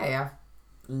my guy. I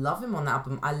love him on the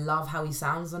album. I love how he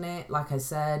sounds on it, like I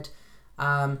said.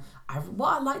 What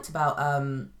I liked about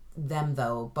them,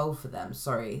 though, both of them,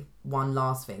 sorry, one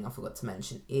last thing I forgot to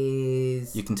mention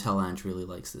is... You can tell Ange really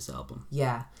likes this album.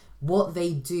 Yeah. What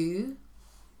they do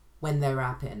when they're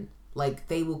rapping. Like,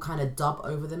 they will kind of dub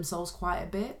over themselves quite a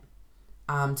bit.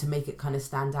 To make it kind of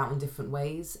stand out in different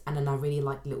ways. And then I really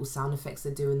like little sound effects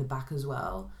they do in the back as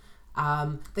well.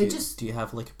 Do you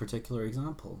have like a particular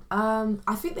example?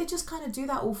 I think they just kind of do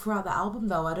that all throughout the album,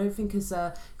 though. I don't think it's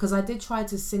because I did try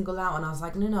to single out, and I was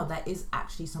like, no, that is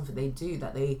actually something they do.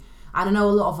 I don't know,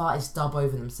 a lot of artists dub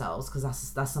over themselves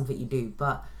because that's something you do,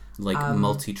 but like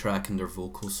multi-track in their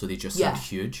vocals, so they just sound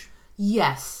huge.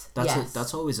 Yes,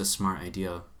 that's always a smart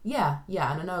idea. Yeah,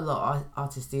 and I know a lot of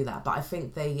artists do that, but I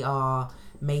think they are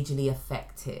majorly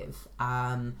effective.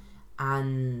 And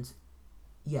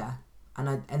yeah,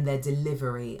 and their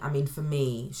delivery. I mean, for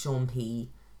me, Sean P,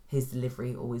 his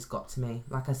delivery always got to me.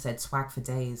 Like I said, swag for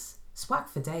days.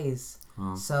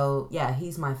 Oh. So yeah,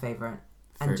 he's my favorite.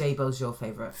 And J-Bo's your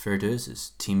favorite. Fair dues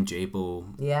is Team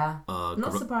J-Bo. Yeah,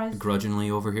 not surprised. Grudgingly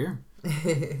over here.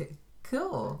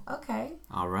 Cool. Okay.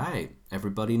 All right.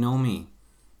 Everybody know me.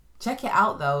 Check it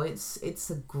out though. It's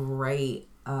a great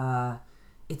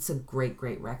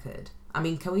great record. I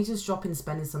mean, can we just drop in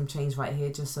Spending Some Change right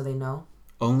here just so they know?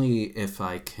 Only if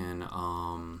I can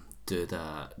do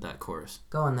that chorus.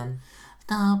 Go on then.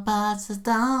 Don't bust us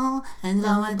down and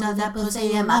don't throw that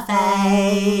pussy in my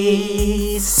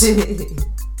face.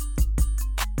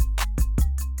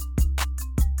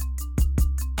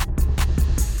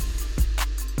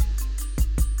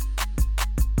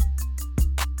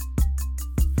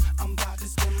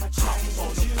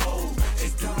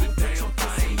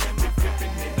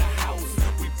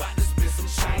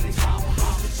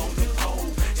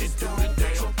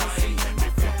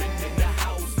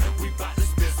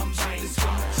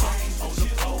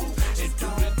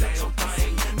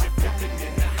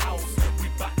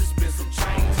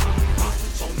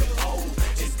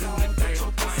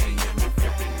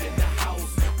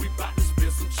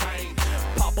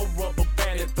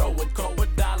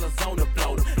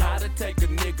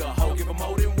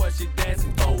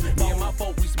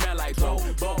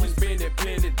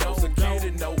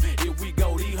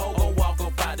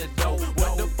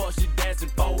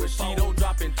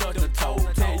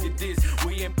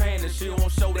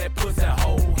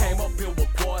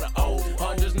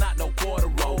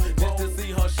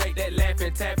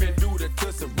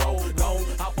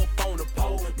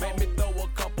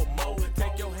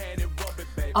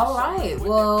 Alright,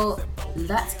 well,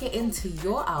 let's get into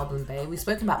your album, babe. We've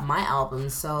spoken about my album,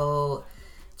 so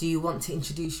do you want to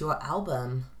introduce your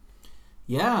album?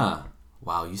 Yeah.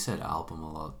 Wow, you said album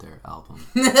a lot there. Album.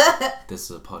 This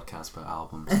is a podcast about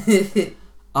albums.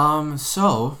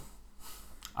 So,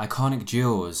 Iconic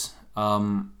Duos.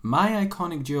 My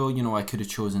iconic duo, you know, I could have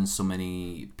chosen so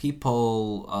many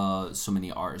people, so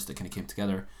many artists that kind of came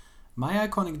together. My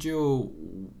iconic duo,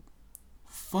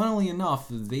 funnily enough,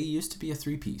 they used to be a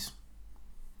three-piece.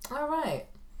 All right.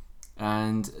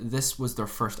 And this was their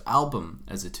first album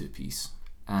as a two-piece.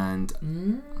 And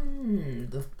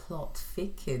The plot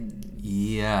thickens.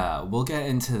 yeah, we'll get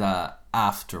into that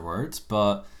afterwards.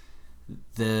 But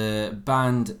the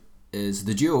band is,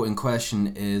 the duo in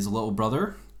question is Little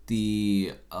Brother,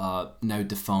 the now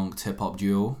defunct hip-hop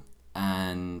duo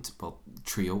and, well,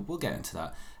 trio. We'll get into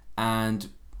that. And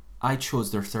I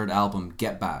chose their third album,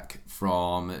 Get Back,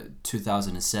 from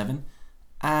 2007.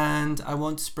 And I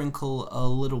want to sprinkle a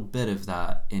little bit of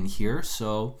that in here.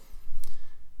 So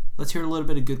let's hear a little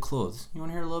bit of Good Clothes. You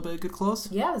want to hear a little bit of Good Clothes?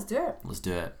 Yeah, let's do it. Let's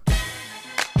do it.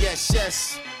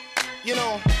 Yes. You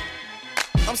know,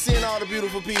 I'm seeing all the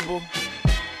beautiful people.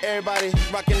 Everybody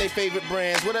rocking their favorite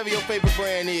brands. Whatever your favorite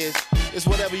brand is, it's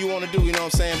whatever you want to do, you know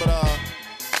what I'm saying? But,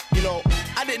 you know,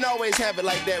 I didn't always have it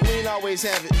like that. We didn't always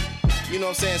have it, you know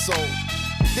what I'm saying? So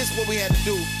this is what we had to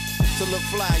do to look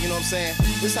fly, you know what I'm saying?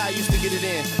 This is how I used to get it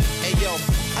in. Hey, yo,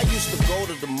 I used to go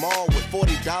to the mall with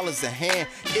 $40 a hand.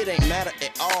 It ain't matter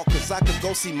at all, cause I could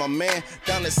go see my man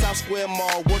down at South Square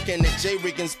Mall, working at J.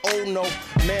 Riggins. Oh no,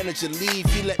 manager leave,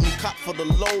 he let me cop for the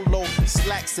low,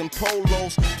 slacks and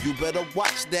polos. You better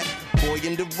watch that, boy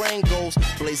in Durangos,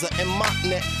 blazer and mock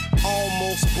net.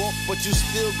 Almost broke, but you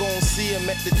still gon' see him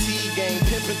at the T-game,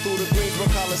 pimping through the Greensboro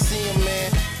Coliseum,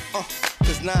 man.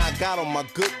 Cause now I got on my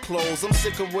good clothes. I'm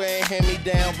sick of wearing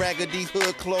hand-me-down raggedy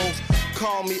hood clothes.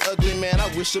 Call me ugly, man, I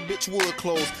wish a bitch would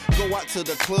close. Go out to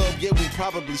the club, yeah, we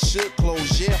probably should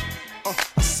close, yeah.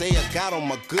 I say I got on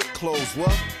my good clothes,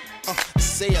 what? I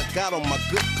say I got on my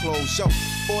good clothes, yo.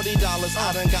 $40,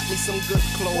 I done got me some good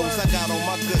clothes. I got on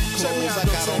my good clothes, I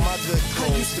got on my good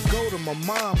clothes. I used to go to my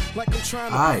mom like I'm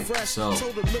trying to Aight, be fresh. so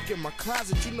Told her look in my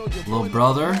closet, you know your Little boy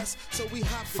Brother, look nice. So we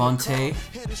hopped in the Fonte, car,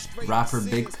 headed straight rapper to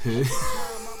Big Sears. Pooh.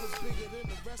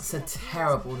 It's a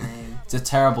terrible name. It's a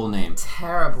terrible name.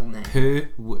 Terrible name.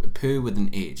 Pooh with an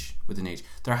H.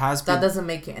 There has been. That doesn't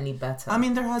make it any better. I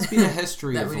mean, there has been a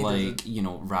history That of really like, doesn't. you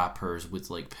know, rappers with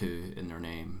like Pooh in their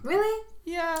name. Really?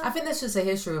 Yeah. I think there's just a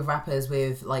history of rappers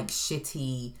with like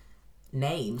shitty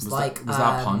names. Was like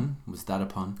that a pun? Was that a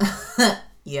pun?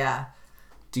 Yeah.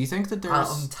 Do you think that I'm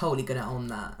there's? totally gonna own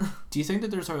that. Do you think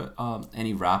that there's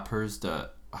any rappers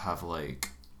that have like,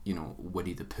 you know,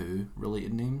 Winnie the Pooh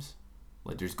related names?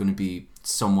 Like there's going to be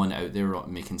someone out there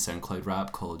making SoundCloud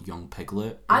rap called Young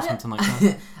Piglet or something like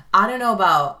that? I don't know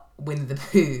about Winnie the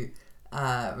Pooh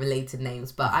related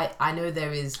names, but I know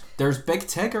there is. There's Big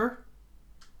Tigger.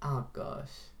 Oh gosh.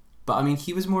 But I mean,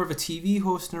 he was more of a TV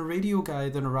host and a radio guy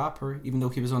than a rapper, even though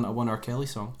he was on that one R. Kelly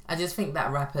song. I just think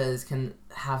that rappers can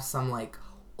have some like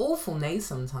awful names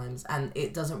sometimes, and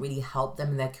it doesn't really help them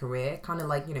in their career. Kind of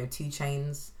like, you know, 2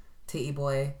 Chainz, Titty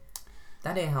Boy.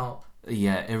 That didn't help.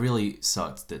 Yeah, it really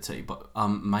sucked that Titty. But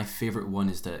my favorite one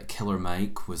is that Killer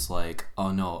Mike was like, "Oh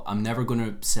no, I'm never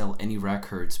gonna sell any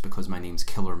records because my name's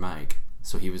Killer Mike."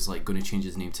 So he was like going to change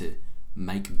his name to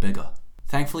Mike Bigger.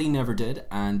 Thankfully, he never did,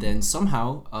 and then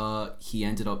somehow he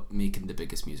ended up making the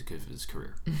biggest music of his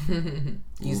career.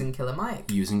 Using Killer Mike.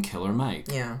 Using Killer Mike.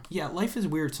 Yeah. Yeah, life is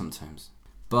weird sometimes.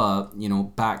 But, you know,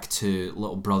 back to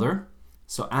Little Brother.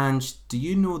 So, Ange, do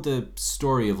you know the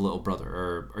story of Little Brother,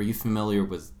 or are you familiar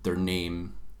with their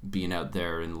name being out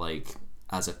there in, like,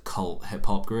 as a cult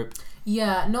hip-hop group?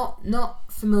 Yeah,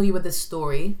 not familiar with the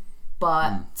story,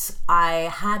 but I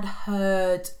had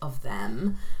heard of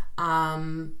them.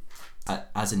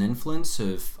 As an influence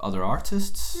of other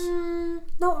artists?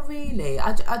 Not really.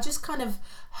 I just kind of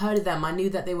heard of them. I knew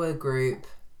that they were a group.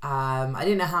 I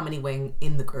didn't know how many were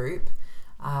in the group.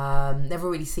 Never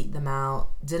really seeked them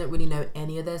out. Didn't really know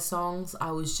any of their songs.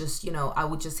 I was just, you know, I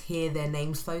would just hear their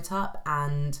names float up,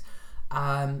 and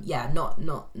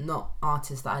not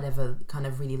artists that I'd ever kind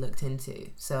of really looked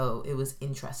into. So it was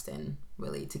interesting,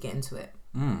 really, to get into it.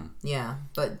 Yeah,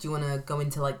 but do you want to go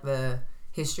into like the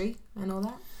history and all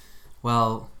that?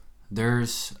 Well,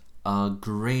 there's a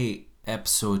great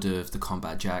episode of the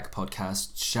Combat Jack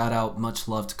podcast. Shout out, much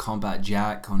love to Combat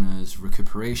Jack on his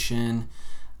recuperation.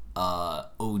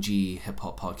 OG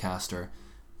hip-hop podcaster.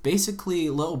 Basically,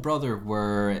 Little Brother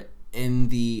were in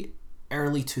the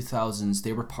early 2000s.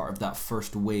 They were part of that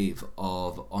first wave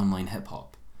of online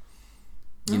hip-hop.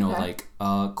 You know, like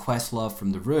Questlove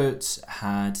from The Roots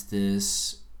had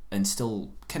this, and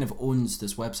still kind of owns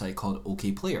this website called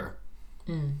OK Player.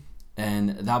 And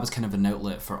that was kind of an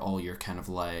outlet for all your kind of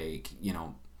like, you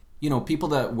know, people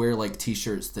that wear like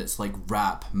t-shirts that's like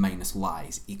rap minus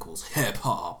lies equals hip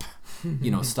hop,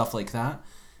 you know, stuff like that.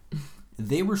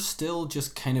 they were still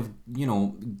just kind of, you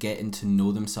know, getting to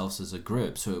know themselves as a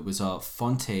group. So it was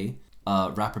Fonte,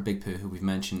 rapper Big Pooh, who we've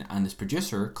mentioned, and this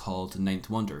producer called Ninth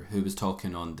Wonder, who was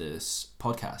talking on this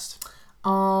podcast.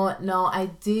 Oh, no,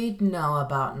 I did know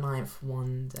about Ninth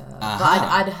Wonder. Aha. But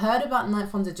I'd heard about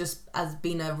Ninth Wonder just as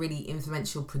being a really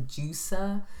influential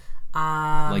producer.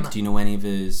 Like, do you know any of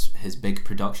his big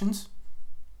productions?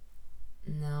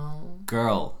 No.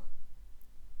 Girl.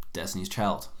 Destiny's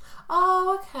Child.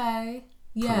 Oh, okay.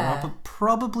 Yeah.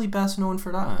 Probably best known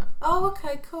for that. Oh,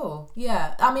 okay, cool.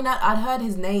 Yeah. I mean, I'd heard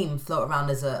his name float around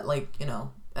as a, like, you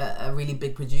know, a really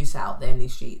big producer out there in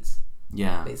these streets.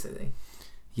 Yeah. Basically.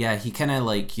 Yeah, he kind of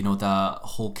like, you know, that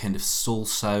whole kind of soul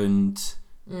sound,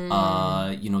 you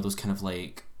know, those kind of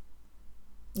like...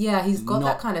 Yeah, he's got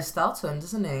that kind of style to him,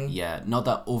 doesn't he? Yeah, not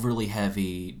that overly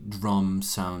heavy drum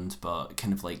sound, but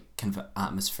kind of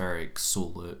atmospheric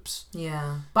soul loops.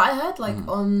 Yeah, but I heard like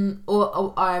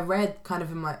or I read kind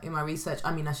of in my research.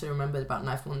 I mean, I should have remembered about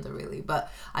Ninth Wonder really,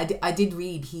 but I did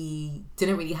read he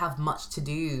didn't really have much to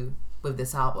do with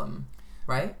this album,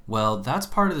 right? Well, that's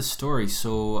part of the story.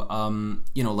 So,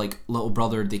 you know, like Little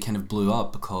Brother, they kind of blew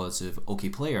up because of OK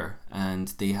Player, and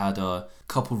they had a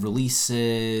couple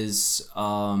releases,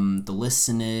 The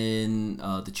Listening,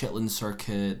 the Chitlin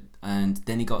Circuit, and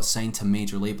then he got signed to a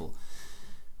major label,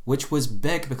 which was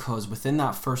big because within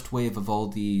that first wave of all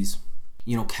these,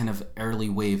 you know, kind of early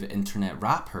wave internet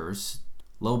rappers,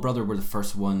 Little Brother were the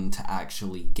first one to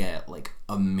actually get like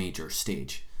a major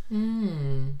stage.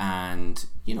 And,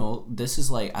 you know, this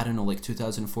is like, I don't know, like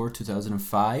 2004,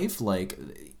 2005, like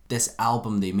this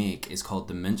album they make is called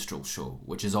The Minstrel Show,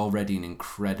 which is already an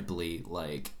incredibly,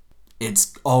 like,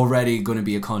 it's already going to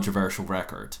be a controversial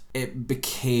record. It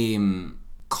became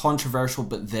controversial,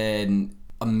 but then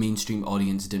a mainstream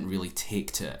audience didn't really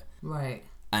take to it. Right.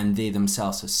 And they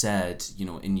themselves have said, you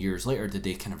know, in years later that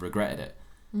they kind of regretted it.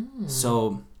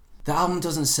 So the album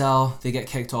doesn't sell, they get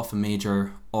kicked off a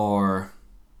major, or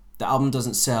the album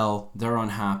doesn't sell, they're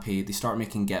unhappy, they start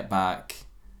making Get Back,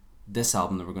 this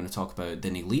album that we're going to talk about,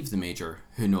 then he leaves the major.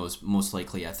 Who knows, most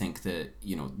likely I think that,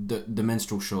 you know, the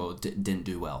Minstrel Show didn't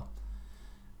do well.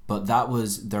 But that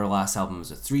was, their last album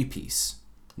was a 3-piece.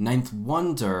 Ninth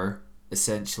Wonder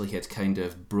essentially had kind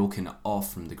of broken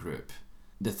off from the group.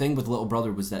 The thing with Little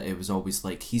Brother was that it was always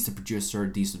like, he's the producer,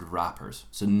 these are the rappers.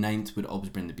 So Ninth would always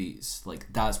bring the beats.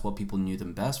 Like, that's what people knew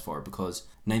them best for, because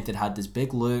Ninth had this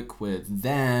big look with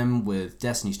them, with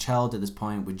Destiny's Child at this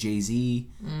point, with Jay-Z.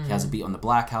 He has a beat on the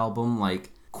Black album, like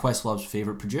Questlove's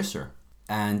favorite producer.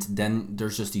 And then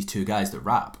there's just these two guys that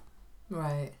rap.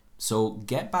 Right. So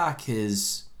Get Back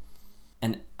is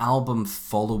an album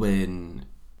following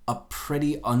a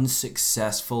pretty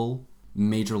unsuccessful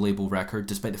major label record,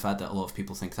 despite the fact that a lot of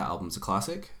people think that album's a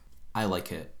classic. I like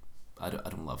it. I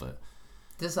don't love it.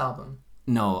 This album?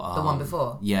 No. The one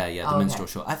before? Yeah, The Minstrel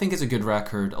Show. I think it's a good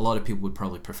record. A lot of people would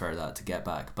probably prefer that to Get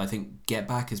Back, but I think Get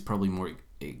Back is probably more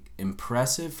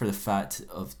impressive for the fact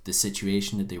of the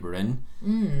situation that they were in.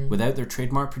 Without their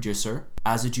trademark producer,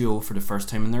 as a duo for the first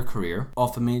time in their career,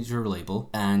 off a major label,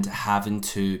 and having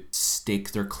to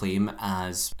stake their claim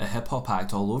as a hip-hop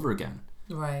act all over again.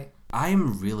 Right. I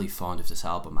am really fond of this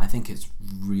album. I think it's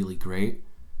really great.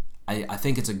 I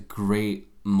think it's a great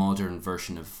modern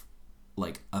version of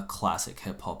like a classic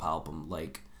hip hop album.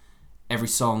 Like, every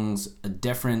song's a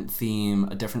different theme,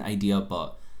 a different idea,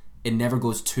 but it never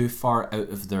goes too far out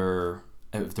of their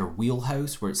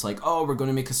wheelhouse where it's like, oh, we're going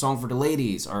to make a song for the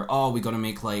ladies, or oh, we're going to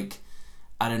make like,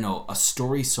 I don't know, a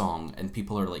story song, and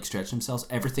people are like stretching themselves.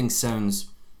 Everything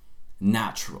sounds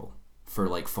natural for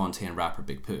like Fonte and rapper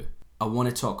Big Pooh. I want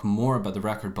to talk more about the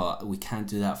record, but we can't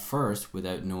do that first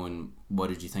without knowing, what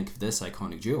did you think of this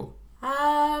iconic duo?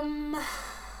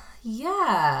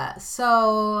 Yeah,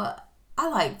 so I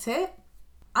liked it.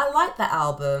 I liked the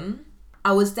album.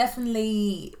 I was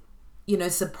definitely, you know,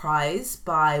 surprised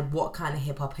by what kind of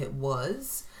hip-hop it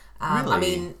was. Really? I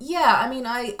mean,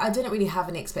 I didn't really have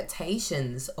any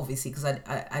expectations, obviously, because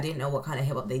I didn't know what kind of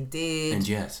hip hop they did.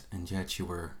 And yet you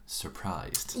were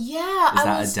surprised. Yeah, Is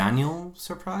that a Daniel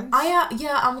surprise?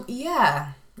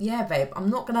 Yeah, babe.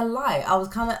 I'm not gonna lie.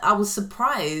 I was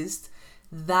surprised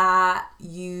that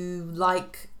you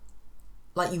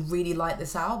you really like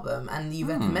this album and you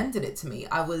recommended it to me.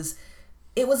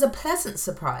 It was a pleasant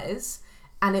surprise.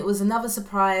 And it was another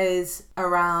surprise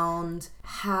around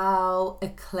how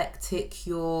eclectic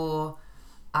your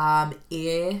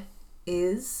ear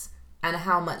is, and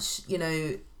how much, you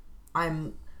know,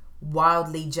 I'm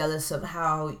wildly jealous of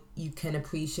how you can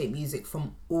appreciate music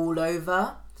from all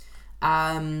over.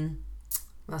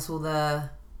 That's all the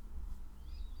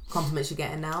compliments you're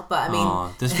getting now. But I mean,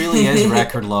 Aw, this really is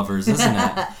Record Lovers, isn't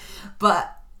it?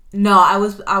 But no, I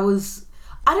was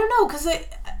I don't know, because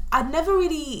I'd never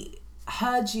really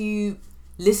heard you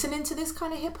listening to this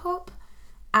kind of hip hop,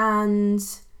 and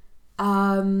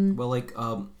Well, like,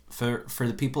 for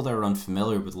the people that are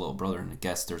unfamiliar with Little Brother, and I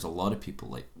guess there's a lot of people,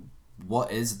 like,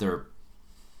 what is their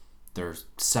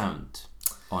sound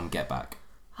on Get Back?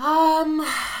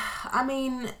 I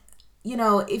mean, you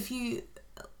know, if you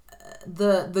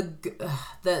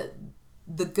the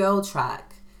girl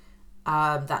track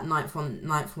that Ninth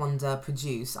Wonder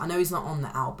produced, I know he's not on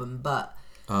the album, but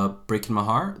Breaking My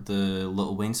Heart, the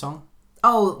Lil Wayne song.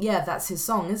 Oh yeah, that's his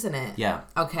song, isn't it? Yeah.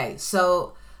 Okay,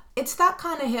 so it's that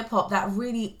kind of hip hop, that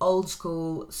really old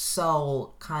school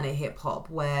soul kind of hip hop,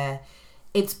 where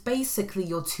it's basically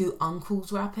your two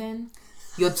uncles rapping.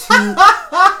 Your two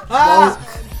woke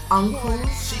uncles.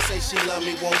 She say she love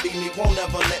me, won't leave me, won't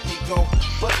ever let me go.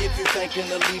 But if you're thinking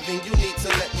of leaving, you need to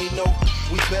let me know.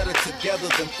 We better together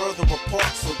than further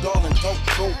apart. So darling, don't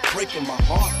go breaking my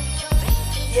heart.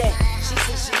 Yeah, she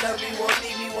said she love me, won't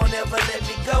leave me, won't ever let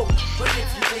me go. But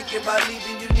if you thinking about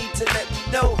leaving, you need to let me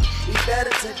know. We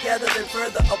better together than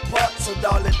further apart. So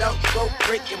darling, don't go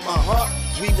breaking my heart.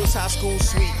 We was high school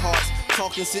sweethearts,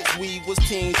 talking since we was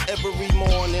teens. Every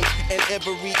morning and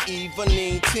every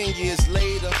evening. 10 years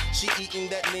later, she eating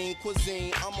that lean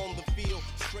cuisine. I'm on the field,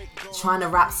 straight going. Trying to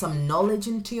wrap some knowledge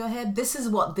into your head. This is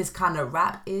what this kind of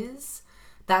rap is.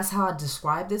 That's how I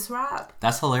describe this rap.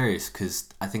 That's hilarious, because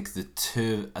I think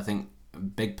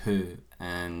Big Pooh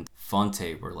and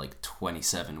Fonte were like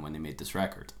 27 when they made this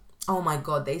record. Oh my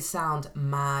god, they sound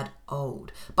mad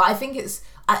old. But I think it's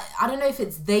I don't know if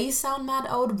it's they sound mad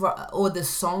old or the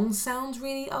song sounds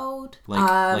really old.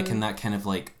 Like in that kind of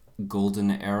like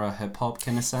golden era hip hop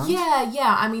kind of sound.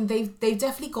 Yeah. I mean, they've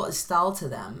definitely got a style to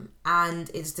them,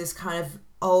 and it's this kind of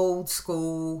old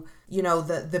school. You know,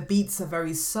 the beats are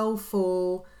very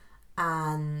soulful,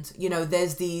 and you know,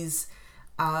 there's these,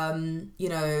 you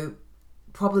know,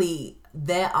 probably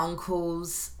their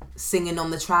uncles singing on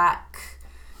the track.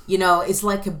 You know, it's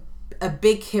like a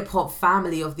big hip hop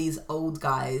family of these old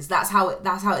guys. That's how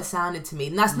it sounded to me,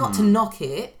 and that's not to knock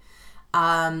it.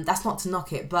 That's not to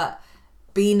knock it, but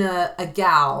being a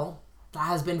gal that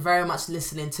has been very much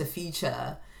listening to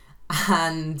Future,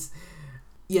 and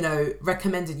you know,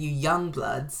 recommended you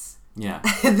Youngbloods. Yeah.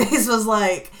 This was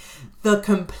like the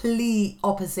complete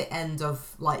opposite end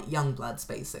of like Youngbloods,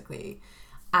 basically,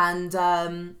 and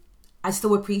I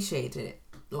still appreciated it.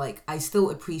 Like, I still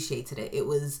appreciated it. It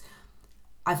was,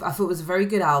 I thought it was a very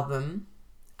good album.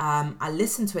 I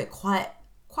listened to it quite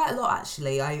a lot,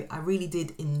 actually. I really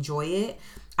did enjoy it.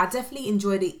 I definitely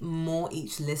enjoyed it more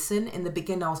each listen. In the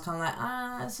beginning, I was kind of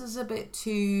like, this is a bit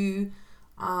too,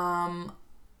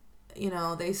 you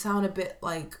know, they sound a bit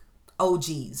like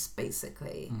OGs,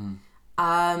 basically.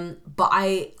 But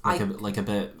I like a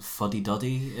bit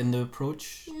fuddy-duddy in the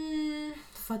approach.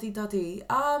 Fuddy-duddy.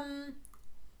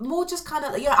 More just kind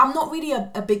of, you know, I'm not really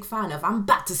a big fan of, I'm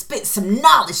about to spit some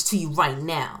knowledge to you right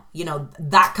now. You know,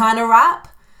 that kind of rap.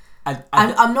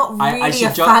 I'm not really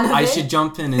a fan of it. I should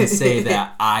jump in and say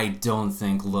that I don't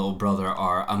think Little Brother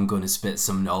are I'm going to spit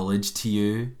some knowledge to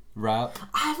you rap.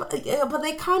 But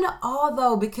they kind of are,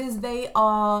 though, because they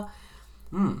are,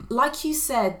 like you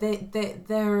said,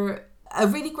 they're a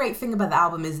really great thing about the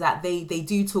album is that they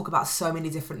do talk about so many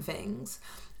different things.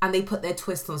 And they put their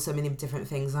twist on so many different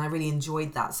things, and I really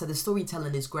enjoyed that. So the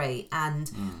storytelling is great,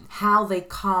 and how they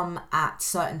come at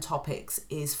certain topics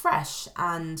is fresh,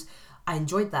 and I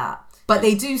enjoyed that. But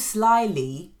they do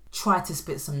slyly try to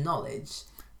spit some knowledge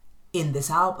in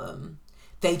this album.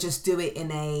 They just do it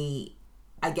in a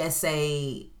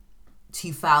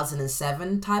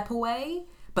 2007 type of way,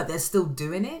 but they're still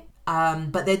doing it.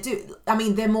 But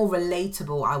they're more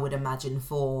relatable, I would imagine,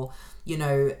 for, you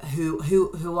know,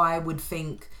 who I would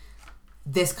think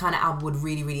this kind of album would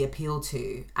really, really appeal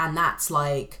to. And that's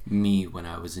like me when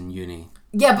I was in uni.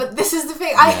 Yeah, but this is the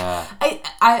thing. Yeah.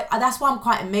 I that's why I'm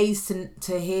quite amazed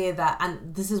to hear that,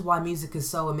 and this is why music is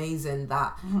so amazing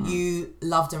that you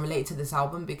loved and relate to this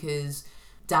album, because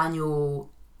Daniel,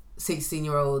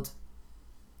 16-year-old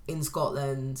in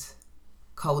Scotland,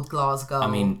 cold Glasgow. I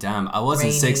mean, damn, I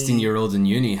wasn't rainy. 16-year-old in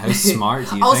uni. How smart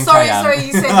do you think sorry, I am? sorry,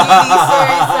 you said uni.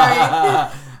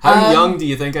 Sorry. How young do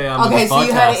you think I am? Okay, on so the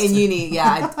you heard it podcast? in uni.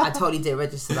 Yeah, I totally did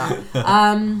register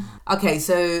that. Okay,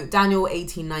 so Daniel,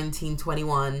 18, 19,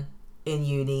 21 in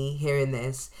uni, hearing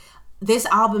this. This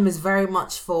album is very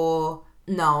much for...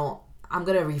 No, I'm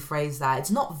going to rephrase that.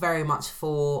 It's not very much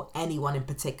for anyone in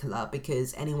particular,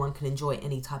 because anyone can enjoy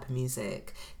any type of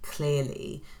music,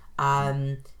 clearly.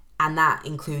 And And that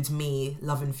includes me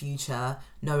loving Future,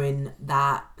 knowing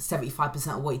that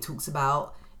 75% of what he talks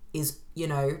about is, you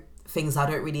know, things I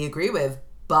don't really agree with,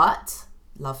 but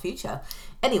love Future.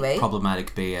 Anyway.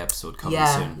 Problematic Bay episode coming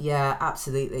soon. Yeah,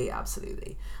 absolutely.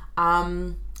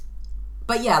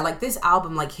 But yeah, like this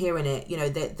album, like hearing it, you know,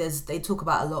 they talk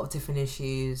about a lot of different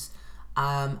issues.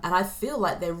 And I feel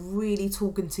like they're really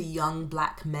talking to young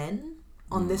black men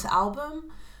on this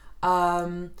album.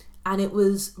 And it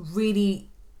was really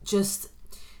just,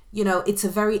 you know, it's a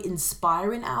very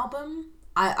inspiring album.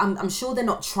 I'm sure they're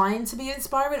not trying to be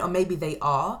inspiring, or maybe they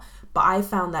are, but I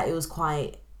found that it was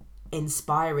quite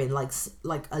inspiring. Like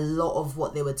a lot of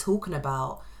what they were talking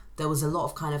about, there was a lot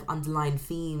of kind of underlying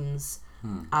themes.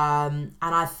 And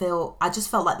I just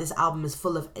felt like this album is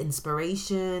full of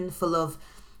inspiration, full of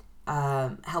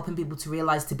helping people to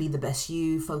realize to be the best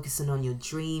you, focusing on your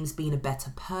dreams, being a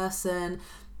better person,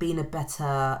 being a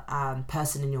better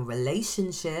person in your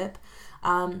relationship.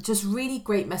 Just really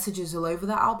great messages all over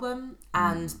the album.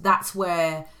 And that's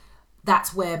where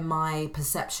my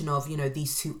perception of, you know,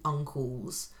 these two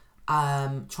uncles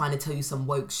trying to tell you some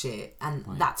woke shit, and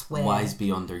that's where wise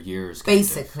beyond their years,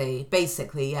 basically,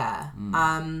 yeah.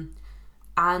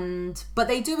 But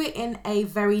they do it in a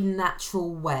very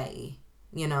natural way.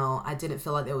 You know, I didn't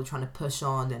feel like they were trying to push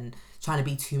on and trying to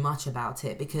be too much about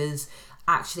it, because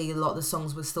actually a lot of the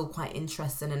songs were still quite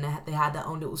interesting, and they had their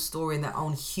own little story and their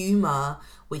own humor,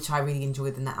 which I really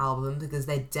enjoyed in the album, because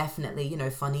they're definitely, you know,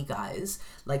 funny guys.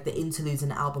 Like the interludes in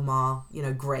the album are, you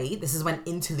know, great. This is when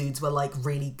interludes were like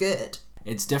really good.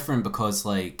 It's different because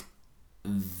like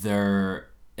their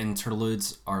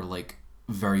interludes are like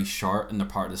very short in the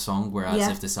part of the song, whereas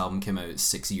if this album came out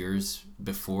 6 years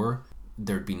before,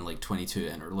 there'd been like 22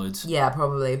 interludes. Yeah,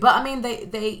 probably. But I mean,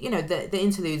 they you know, the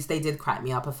interludes, they did crack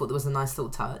me up. I thought there was a nice little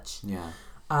touch. Yeah.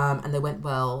 And they went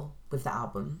well with the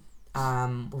album,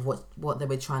 with what they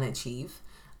were trying to achieve.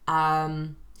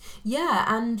 Yeah,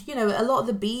 and you know, a lot of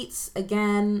the beats,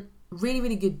 again, really,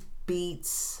 really good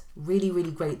beats, really,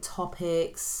 really great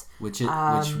topics. Which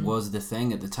was the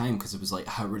thing at the time, because it was like,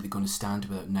 how are they going to stand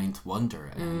without Ninth Wonder?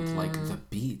 And like the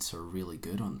beats are really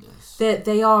good on this.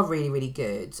 They are really, really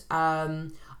good.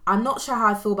 I'm not sure how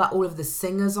I feel about all of the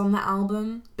singers on the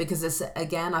album, because it's,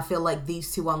 again, I feel like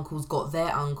these two uncles got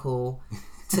their uncle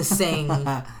to sing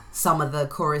some of the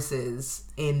choruses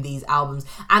in these albums.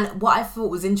 And what I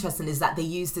thought was interesting is that they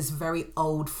used this very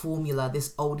old formula,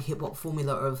 this old hip-hop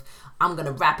formula of, I'm going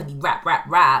to rapidy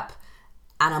rap,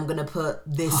 and I'm going to put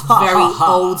this very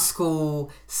old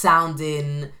school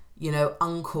sounding, you know,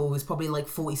 uncle who's probably like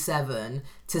 47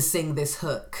 to sing this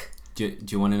hook. Do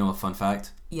you want to know a fun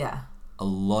fact? Yeah. A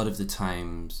lot of the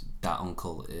times that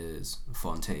uncle is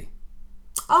Fonte.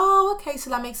 Oh, okay, so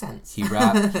that makes sense. He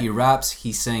raps,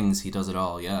 he sings, he does it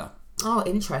all, yeah. Oh,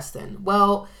 interesting.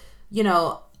 Well, you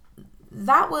know,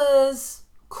 that was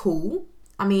cool.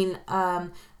 I mean,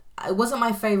 it wasn't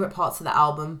my favourite parts of the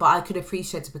album, but I could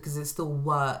appreciate it because it still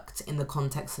worked in the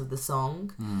context of the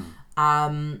song.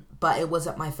 But it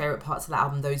wasn't my favourite parts of the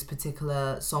album, those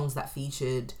particular songs that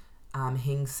featured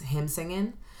him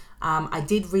singing. I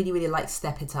did really, really like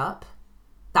Step It Up.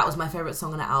 That was my favourite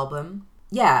song on the album.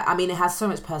 Yeah, I mean, it has so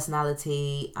much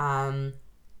personality.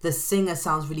 The singer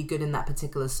sounds really good in that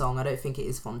particular song. I don't think it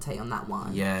is Fonte on that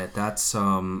one. Yeah, that's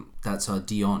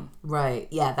Dion. Right,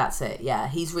 yeah, that's it. Yeah,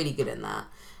 he's really good in that.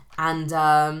 And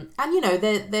you know,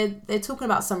 they're talking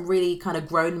about some really kind of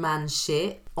grown man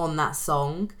shit on that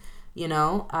song. You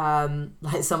know,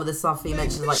 like some of the stuff he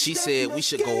mentioned, like, she said we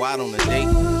should go out on a date.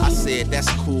 I said that's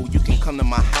cool, you can come to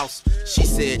my house. She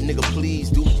said, nigga, please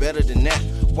do better than that.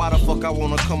 Why the fuck I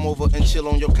wanna come over and chill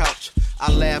on your couch?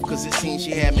 I laughed cause it seemed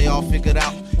she had me all figured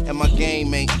out, and my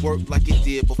game ain't worked like it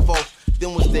did before.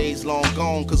 Them was days long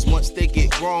gone, cause once they get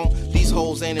grown, these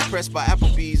hoes ain't impressed by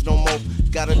Applebee's no more.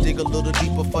 Gotta dig a little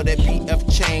deeper for that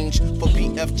PF change, for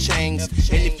PF chains.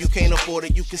 And if you can't afford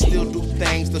it, you can still do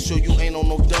things to show you ain't on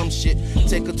no dumb shit.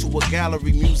 Take her to a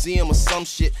gallery, museum or some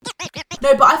shit.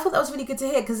 No, but I thought that was really good to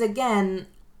hear, because again,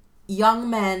 young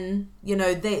men, you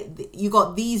know, you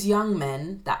got these young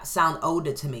men that sound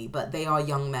older to me, but they are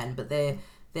young men, but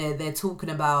they're talking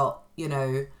about, you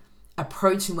know,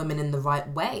 approaching women in the right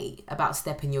way, about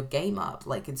stepping your game up.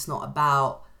 Like, it's not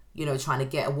about, you know, trying to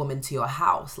get a woman to your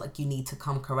house. Like, you need to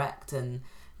come correct and,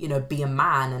 you know, be a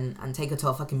man and take her to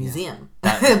a fucking museum,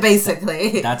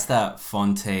 basically. That's that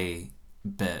Fonte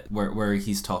bit where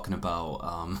he's talking about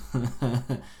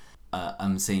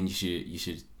I'm saying you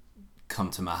should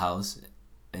come to my house,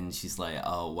 and she's like,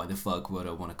 oh, why the fuck would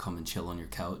I want to come and chill on your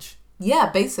couch?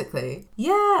 Yeah, basically.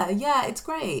 Yeah, it's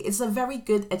great. It's a very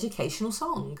good educational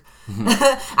song. And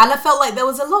I felt like there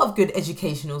was a lot of good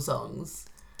educational songs.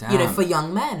 you know, Damn. for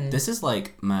young men. This is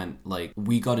like, man, like,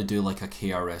 we got to do like a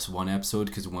KRS-One episode,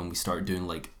 because when we start doing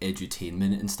like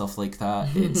edutainment and stuff like that,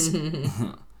 it's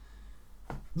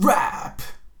rap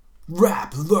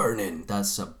learning.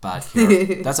 That's a bad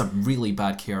that's a really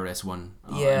bad KRS-One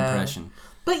impression.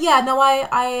 But yeah, no,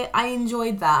 I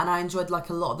enjoyed that, and I enjoyed like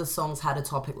a lot of the songs had a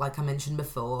topic, like I mentioned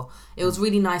before. It was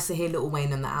really nice to hear Lil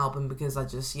Wayne on the album, because I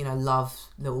just, you know, love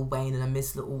Lil Wayne and I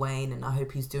miss Lil Wayne, and I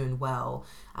hope he's doing well,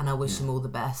 and I wish him all the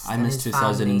best. I and miss his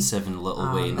 2007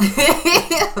 Lil Wayne.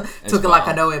 Talking like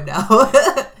I know him now.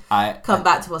 Come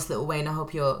back to us, Lil Wayne. I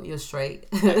hope you're straight.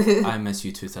 I miss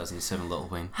you, 2007 Lil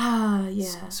Wayne. Ah,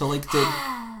 yeah. So like,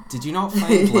 did you not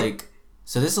find like?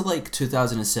 So this is like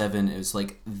 2007. It was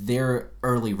like their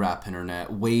early rap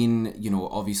internet. Wayne, you know,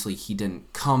 obviously he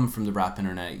didn't come from the rap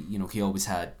internet. You know, he always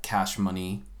had Cash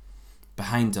Money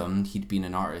behind him. He'd been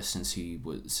an artist since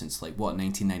like what,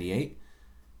 1998.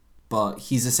 But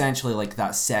he's essentially like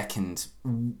that second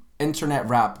internet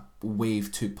rap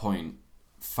wave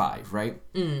 2.5, right?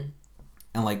 And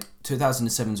like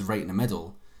 2007's right in the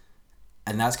middle.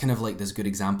 And that's kind of like this good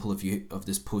example of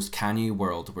this post Kanye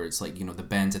world, where it's like, you know, the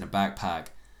Benz in a backpack.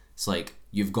 It's like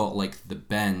you've got like the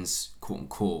Benz quote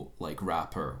unquote like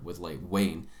rapper with like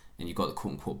Wayne, and you've got the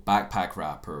quote unquote backpack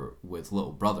rapper with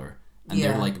Little Brother, and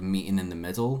they're like meeting in the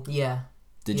middle. Yeah.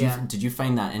 Did you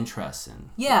find that interesting?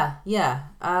 Yeah.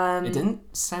 It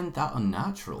didn't sound that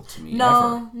unnatural to me.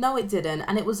 No, it didn't,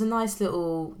 and it was a nice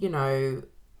little, you know,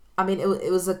 I mean,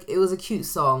 it was a cute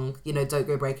song, you know, Don't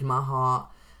Go Breaking My Heart.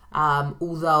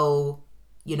 Although,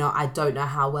 you know, I don't know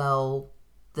how well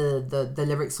the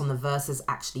lyrics on the verses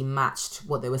actually matched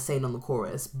what they were saying on the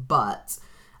chorus, but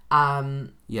I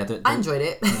enjoyed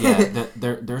it. Yeah,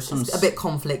 there's some a bit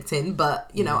conflicting,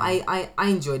 but you know, I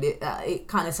enjoyed it. It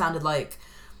kind of sounded like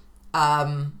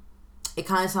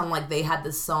they had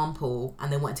this sample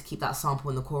and they wanted to keep that sample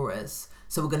in the chorus.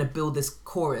 So we're going to build this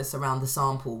chorus around the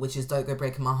sample, which is Don't Go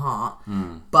Breaking My Heart.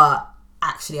 But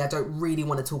actually, I don't really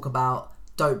want to talk about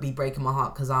Don't Be Breaking My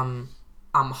Heart, because I'm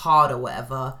hard or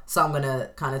whatever. So I'm going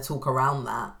to kind of talk around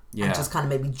that and just kind of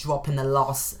maybe drop in the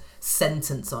last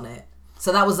sentence on it.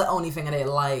 So that was the only thing I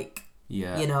didn't like,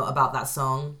 you know, about that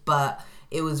song. But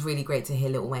it was really great to hear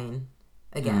Lil Wayne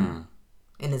again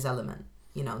in his element,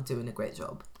 you know, doing a great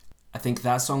job. I think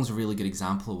that song's a really good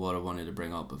example of what I wanted to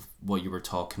bring up, of what you were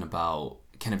talking about,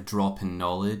 kind of dropping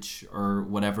knowledge or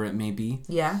whatever it may be.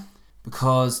 Yeah.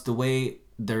 Because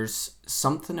there's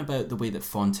something about the way that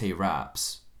Phonte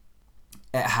raps.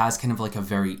 It has kind of like a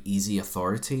very easy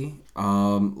authority.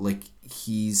 Like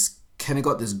he's kind of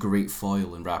got this great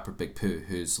foil in rapper Big Pooh,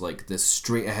 who's like this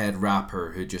straight ahead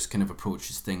rapper who just kind of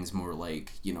approaches things more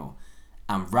like, you know,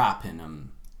 I'm rapping,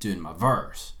 I'm doing my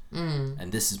verse.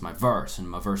 And this is my verse,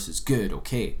 and my verse is good,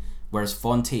 okay. Whereas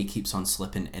Phonte keeps on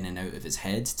slipping in and out of his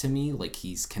head to me. Like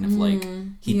he's kind of like,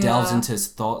 he delves into his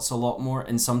thoughts a lot more,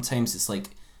 and sometimes it's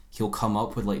like he'll come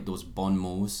up with like those bon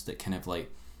mots that kind of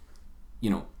like, you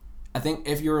know, I think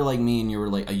if you were like me and you were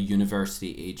like a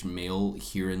university age male,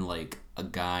 hearing like a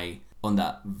guy on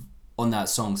that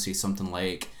song say something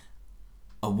like,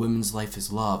 a woman's life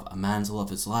is love, a man's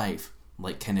love is life,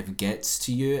 like kind of gets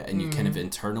to you, and you kind of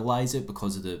internalize it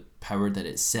because of the power that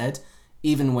it said.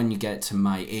 Even when you get to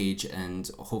my age,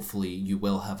 and hopefully you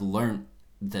will have learned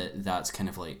that that's kind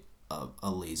of like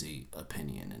a lazy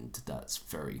opinion, and that's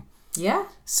very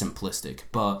simplistic.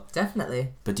 But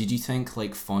definitely. But did you think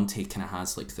like Phonte kind of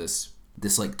has like this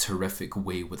like terrific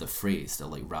way with a phrase that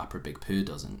like rapper Big Pooh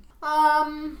doesn't?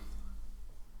 I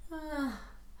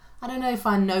don't know if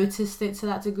I noticed it to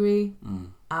that degree.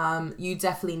 You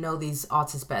definitely know these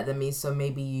artists better than me, so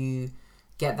maybe you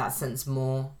get that sense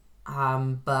more.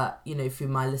 But you know, through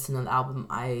my listening to the album,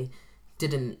 I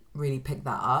didn't really pick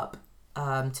that up.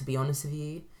 To be honest with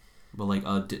you. But like,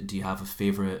 do you have a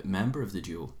favorite member of the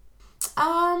duo?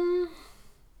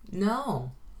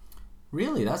 No.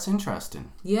 Really, that's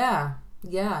interesting. Yeah.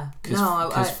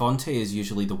 Because Phonte is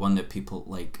usually the one that people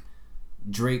like.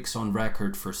 Drake's on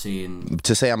record for saying...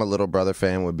 To say I'm a Little Brother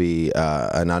fan would be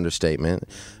an understatement.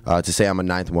 To say I'm a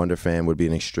Ninth Wonder fan would be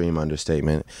an extreme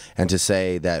understatement. And to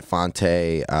say that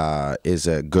Phonte is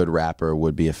a good rapper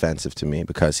would be offensive to me,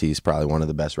 because he's probably one of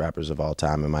the best rappers of all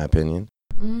time, in my opinion.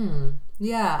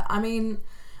 Yeah, I mean,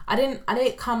 I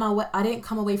didn't come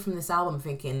away from this album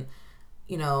thinking,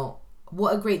 you know,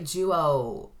 what a great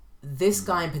duo. This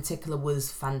guy in particular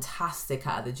was fantastic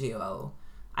out of the duo.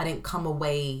 I didn't come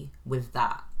away with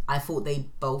that. I thought they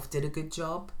both did a good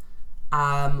job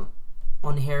on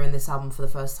hearing this album for the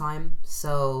first time.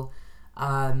 So,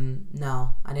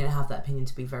 no, I didn't have that opinion,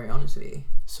 to be very honest with you.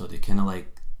 So they kind of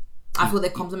like... I thought they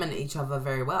complemented each other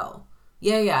very well.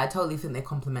 Yeah, I totally think they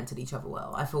complemented each other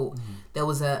well. I thought there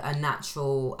was a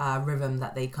natural rhythm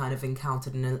that they kind of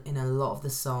encountered in a lot of the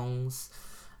songs.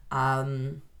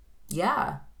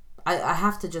 Yeah, I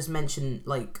have to just mention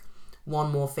like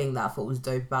one more thing that I thought was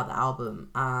dope about the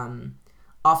album.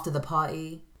 After the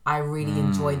Party, I really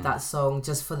enjoyed that song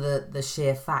just for the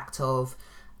sheer fact of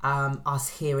us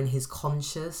hearing his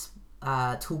conscious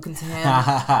talking to him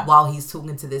while he's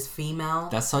talking to this female.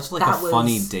 That's such like a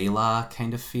funny De La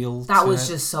kind of feel. That was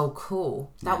just so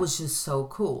cool. That was just so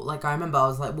cool. Like I remember I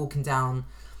was like walking down,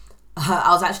 I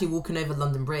was actually walking over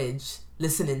London Bridge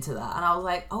listening to that, and I was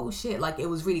like, oh shit, like it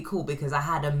was really cool because I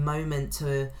had a moment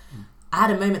to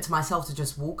myself to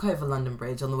just walk over London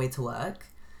Bridge on the way to work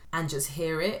and just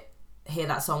hear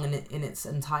that song in its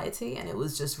entirety, and it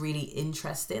was just really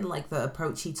interesting, like the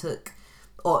approach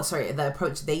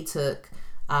they took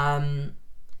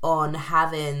on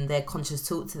having their conscious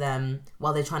talk to them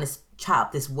while they're trying to chat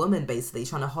up this woman, basically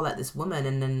trying to holler at this woman,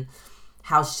 and then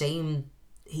how shamed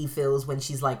he feels when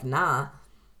she's like, nah,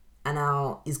 and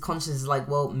now his conscious is like,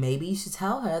 well, maybe you should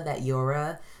tell her that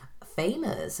you're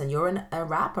famous and you're a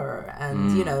rapper,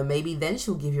 and you know, maybe then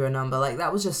she'll give you a number. Like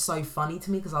that was just so funny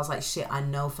to me because I was like, shit, I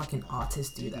know fucking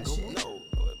artists do that shit. No,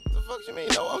 what the fuck you mean?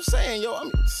 No, I'm saying, yo,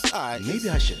 alright. Maybe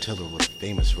I should tell her what a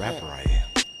famous rapper I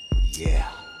am.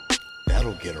 Yeah,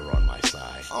 that'll get her on my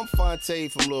side. I'm Fonte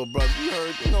from Little Brother. You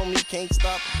heard, you know me, can't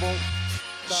stop, boom.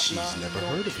 She's never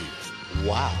heard of you.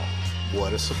 Wow,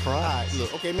 what a surprise. Alright,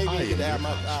 look, okay, maybe you get that.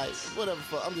 Alright, whatever.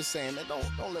 I'm just saying, man, don't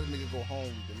let a nigga go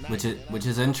home tonight. Which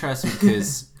is interesting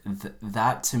because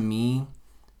that to me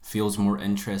feels more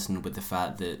interesting with the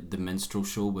fact that the Minstrel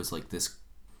Show was like this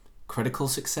critical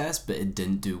success, but it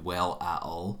didn't do well at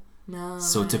all. No.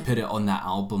 So to put it on that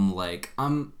album, like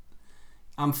I'm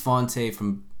Fonte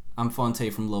from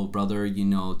Little Brother, you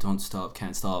know, Don't Stop,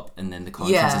 Can't Stop, and then the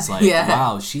conscience is like,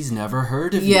 wow, she's never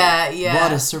heard of you. Yeah.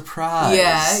 What a surprise.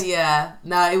 Yeah.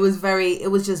 No, it was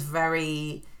just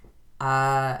very,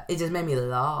 it just made me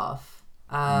laugh.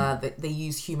 They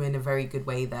used humor in a very good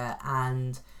way there,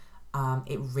 and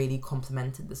it really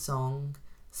complemented the song.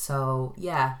 So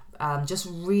yeah, just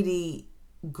really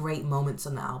great moments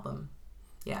on the album.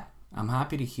 Yeah. I'm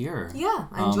happy to hear. Yeah,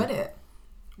 I enjoyed it.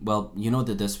 Well, you know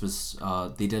that this was,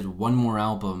 they did one more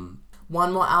album.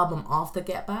 One more album after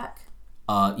Get Back?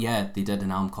 Yeah, they did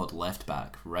an album called Left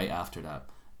Back right after that.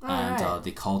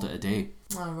 They called it a day.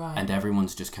 Alright. And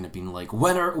everyone's just kind of been like,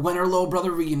 when are Little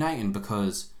Brother reuniting?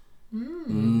 Because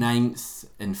Ninth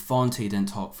and Fonte didn't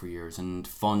talk for years, and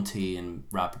Fonte and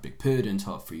rapper Big Pooh didn't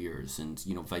talk for years, and,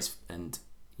 you know,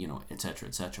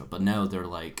 etc. But now they're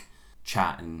like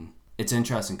chatting. It's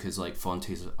interesting because like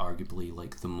Fonte's arguably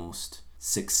like the most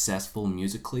successful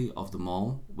musically of them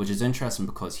all, which is interesting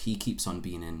because he keeps on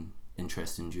being in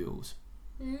interesting duos.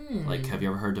 Like, have you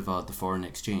ever heard of The Foreign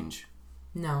Exchange?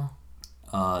 No.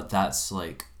 That's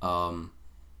like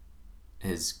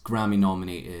his Grammy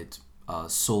nominated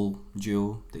soul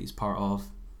duo that he's part of.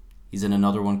 He's in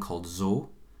another one called Zoe,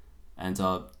 and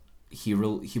he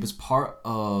was part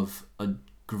of a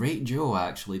great duo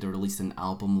actually. They released an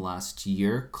album last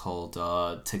year called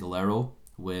Tigolero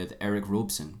with Eric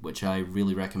Robeson, which I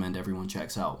really recommend everyone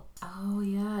checks out. Oh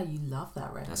yeah, you love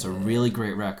that record. That's a really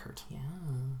great record. Yeah.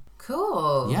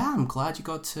 Cool. Yeah, I'm glad you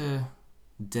got to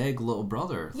dig Little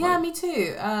Brother. Yeah, me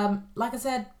too. Like I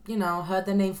said, you know, heard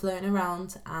their name floating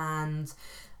around, and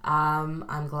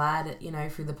I'm glad, you know,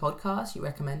 through the podcast you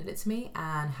recommended it to me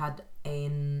and had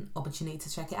an opportunity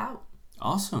to check it out.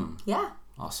 Awesome. Yeah.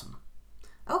 Awesome.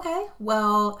 Okay,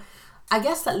 well, I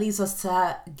guess that leads us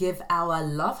to give our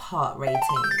Love Heart rating.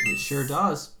 It sure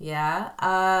does. Yeah.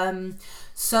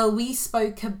 So we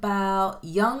spoke about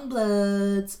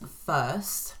Youngbloods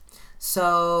first.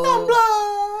 So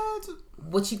Youngblood!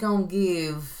 What you gonna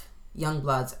give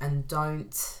Youngbloods, and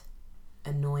don't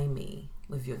annoy me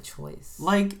with your choice.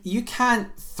 Like, you can't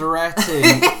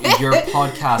threaten your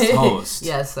podcast host.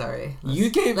 Yeah, sorry.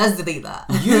 Let's delete that.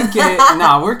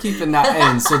 Nah, we're keeping that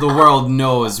in so the world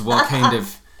knows what kind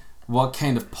of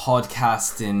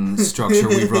podcasting structure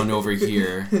we run over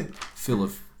here, full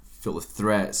of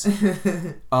threats.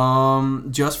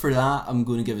 Just for that, I'm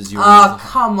gonna give a 0. Oh,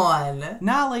 come on.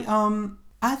 Nah, like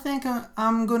I think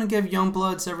I'm gonna give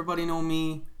Youngbloods, everybody know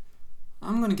me,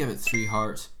 I'm gonna give it 3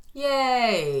 hearts.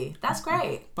 Yay, that's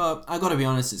great. But I gotta be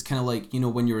honest, it's kind of like, you know,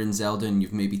 when you're in Zelda and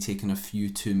you've maybe taken a few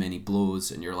too many blows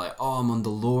and you're like, oh, I'm on the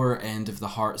lower end of the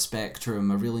heart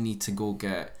spectrum, I really need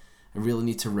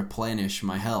to replenish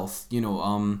my health, you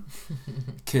know,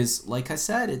 because like I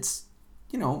said, it's,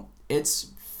 you know,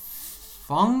 it's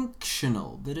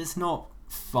functional, but it's not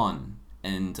fun,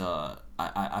 and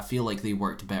I feel like they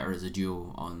worked better as a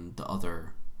duo on the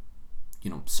other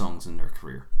songs in their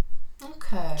career.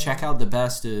 Okay. Check out the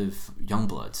best of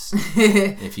Youngbloods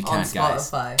if you can,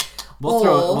 guys.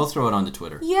 We'll throw it on the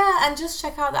Twitter. Yeah, and just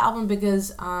check out the album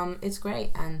because it's great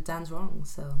and Dan's wrong.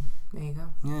 So there you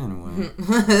go. Yeah, anyway.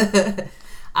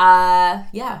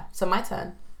 Yeah. So my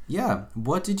turn. Yeah.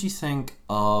 What did you think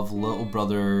of Little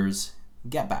Brother's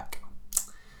Get Back?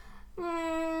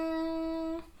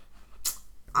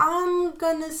 I'm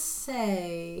gonna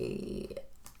say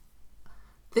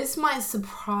this might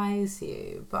surprise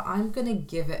you, but I'm gonna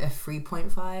give it a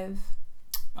 3.5.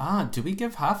 Do we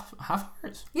give half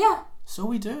hearts? Yeah. So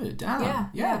we do. Damn.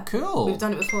 Yeah. Cool. We've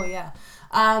done it before, yeah.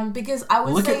 Because I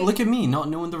would look at me not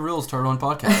knowing the rules to our own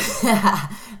podcast.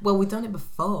 Well, we've done it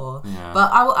before. Yeah.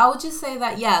 But I would just say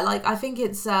that I think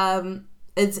it's I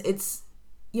think it's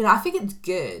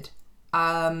good.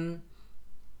 I'm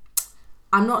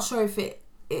not sure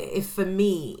if for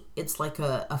me it's like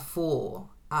a 4.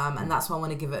 And that's why I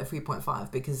want to give it a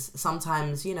 3.5 because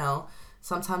sometimes a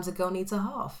girl needs a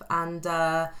half, and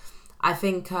I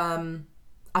think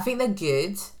they're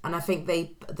good, and I think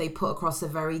they put across a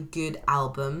very good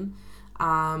album,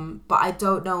 but I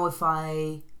don't know if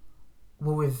I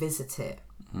will revisit it.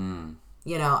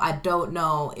 I don't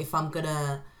know if I'm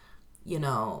gonna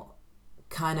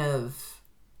kind of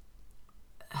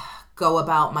go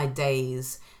about my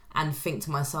days and think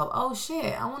to myself, oh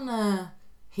shit, I want to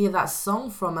hear that song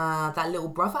from that Little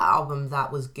Brother album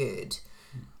that was good.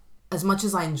 As much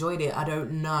as I enjoyed it, I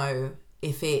don't know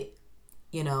if it,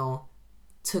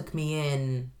 took me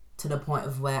in to the point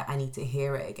of where I need to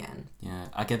hear it again. Yeah,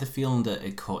 I get the feeling that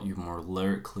it caught you more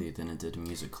lyrically than it did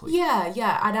musically. Yeah,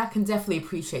 and I can definitely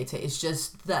appreciate it. It's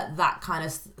just that kind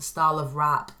of style of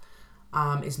rap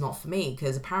is not for me,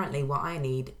 because apparently what I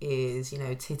need is,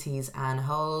 titties and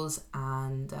hoes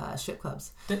and strip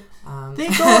clubs. They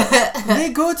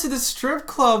go to the strip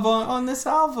club on this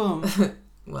album.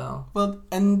 Well,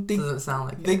 and they doesn't sound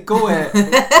like they it.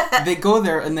 They go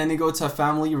there and then they go to a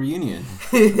family reunion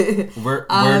where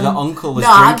the uncle is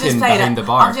drinking behind the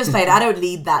bar. I'm just saying I don't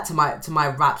need that to my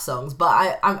rap songs,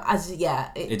 but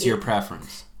it's your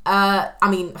preference. I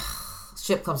mean,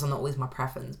 strip clubs are not always my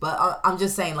preference, but I'm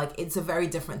just saying it's a very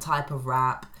different type of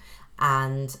rap,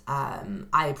 and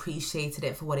I appreciated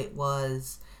it for what it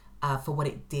was. For what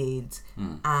it did,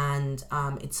 and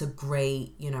it's a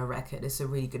great record. It's a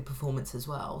really good performance as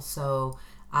well. So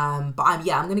I'm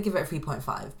gonna give it a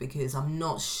 3.5 because I'm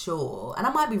not sure, and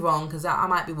I might be wrong because I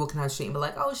might be walking down the street and be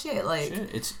like, oh shit,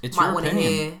 it's might your want to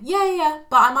hear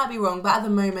but I might be wrong. But at the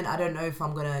moment I don't know if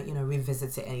I'm gonna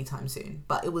revisit it anytime soon,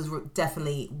 but it was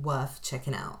definitely worth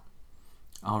checking out.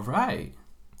 All right,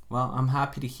 well, I'm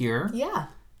happy to hear.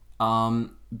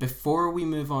 Before we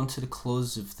move on to the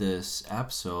close of this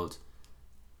episode,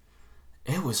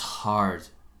 it was hard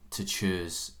to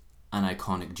choose an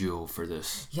iconic duo for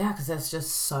this. Yeah, because there's just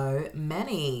so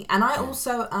many. And I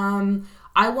also,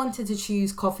 I wanted to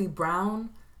choose Coffee Brown.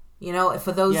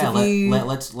 For those of you...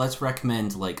 Let's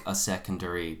recommend a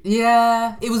secondary...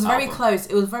 Yeah, it was very album. close.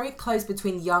 It was very close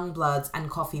between Youngbloods and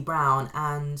Coffee Brown.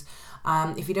 And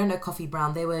if you don't know Coffee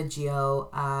Brown, they were a duo,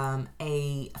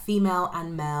 a female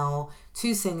and male,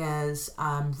 2 singers,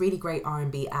 really great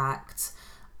R&B act,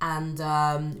 and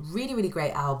really, really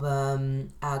great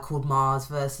album called Mars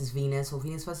vs. Venus, or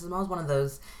Venus vs. Mars, one of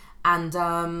those. And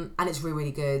it's really,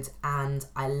 really good, and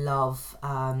I love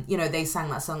they sang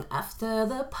that song After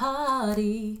the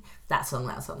Party. That song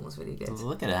was really good.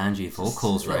 Look at Angie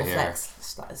vocals right here.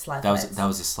 That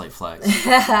was a slight flex.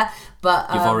 But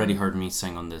you've already heard me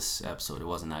sing on this episode. It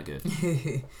wasn't that good.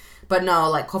 But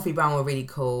no, Coffee Brown were really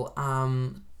cool.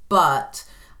 But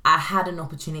I had an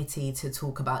opportunity to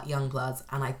talk about Youngbloods,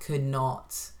 and I couldn't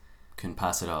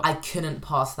pass it up. I couldn't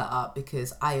pass that up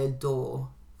because I adore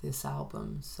this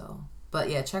album. So, but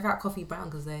yeah, check out Coffee Brown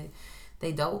because they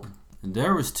dope.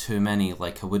 There was too many.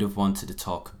 I would have wanted to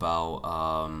talk about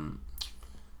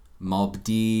Mobb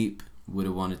Deep. Would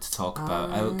have wanted to talk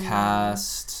about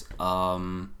Outkast.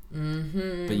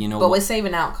 But we're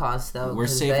saving Outkast though. We're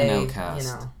saving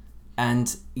Outkast.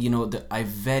 And I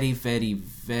very, very,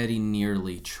 very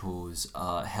nearly chose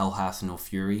Hell Hath No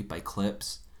Fury by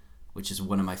Clips, which is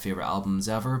one of my favorite albums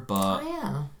ever. But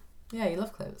yeah, you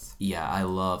love Clips. Yeah, I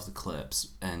love the Clips,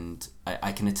 and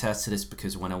I can attest to this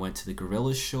because when I went to the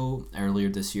Gorillaz show earlier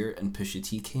this year and Pusha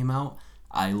T came out,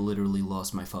 I literally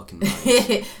lost my fucking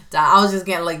mind. I was just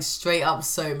getting straight up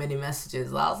so many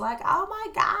messages. I was like, oh my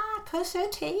god, Pusha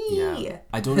T. Yeah.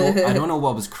 I don't know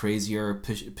what was crazier,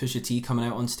 Pusha T coming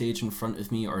out on stage in front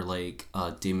of me, or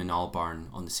Damon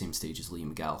Albarn on the same stage as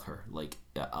Liam Gallagher.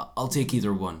 I'll take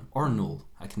either one, or Noel.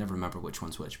 I can never remember which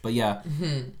one's which. But yeah,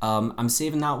 I'm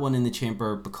saving that one in the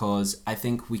chamber because I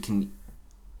think we can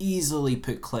easily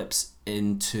put clips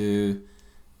into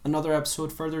another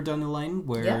episode further down the line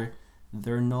where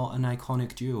they're not an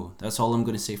iconic duo. That's all I'm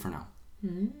going to say for now.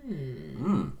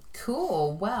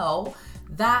 Cool. Well,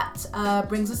 that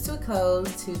brings us to a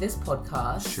close to this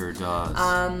podcast. Sure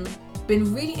does.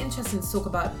 Been really interesting to talk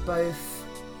about both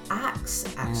acts,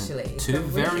 actually. Two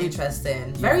very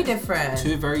interesting. Very different.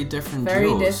 Two very different Very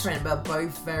duos. different, but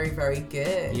both very, very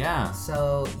good. Yeah.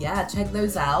 So, yeah, check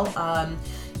those out.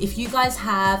 If you guys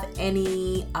have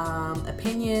any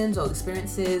opinions or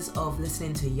experiences of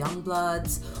listening to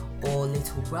Youngbloods or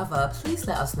Little Brother, please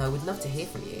let us know. We'd love to hear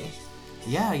from you.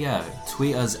 Yeah.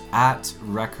 Tweet us at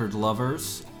Record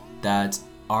Lovers. That's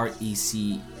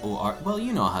RECOR. Well,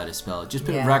 you know how to spell it. Just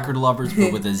put Record Lovers,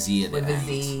 but with a Z at the end. With a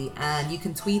Z. And you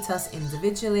can tweet us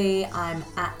individually. I'm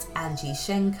at Angie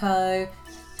Shenko.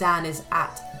 Dan is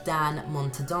at Dan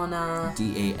Montadona.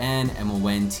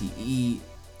 DANMONTE.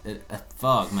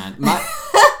 Fuck, man.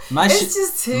 It's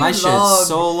just too my long, shit's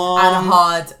so long and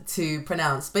hard to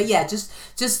pronounce. But yeah, just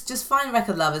find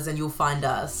Record Lovers and you'll find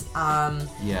us.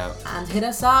 Yeah. And hit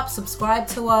us up, subscribe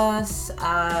to us.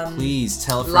 Please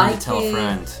tell a friend to tell a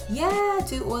friend. Yeah,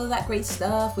 do all of that great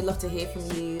stuff. We'd love to hear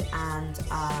from you. And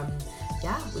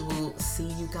yeah, we will see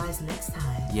you guys next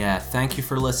time. Yeah, thank you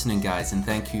for listening, guys, and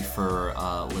thank you for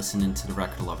listening to the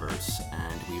Record Lovers,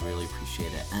 and we really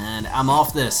appreciate it. And I'm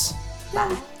off this.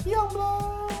 Bye.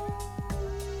 Youngblood!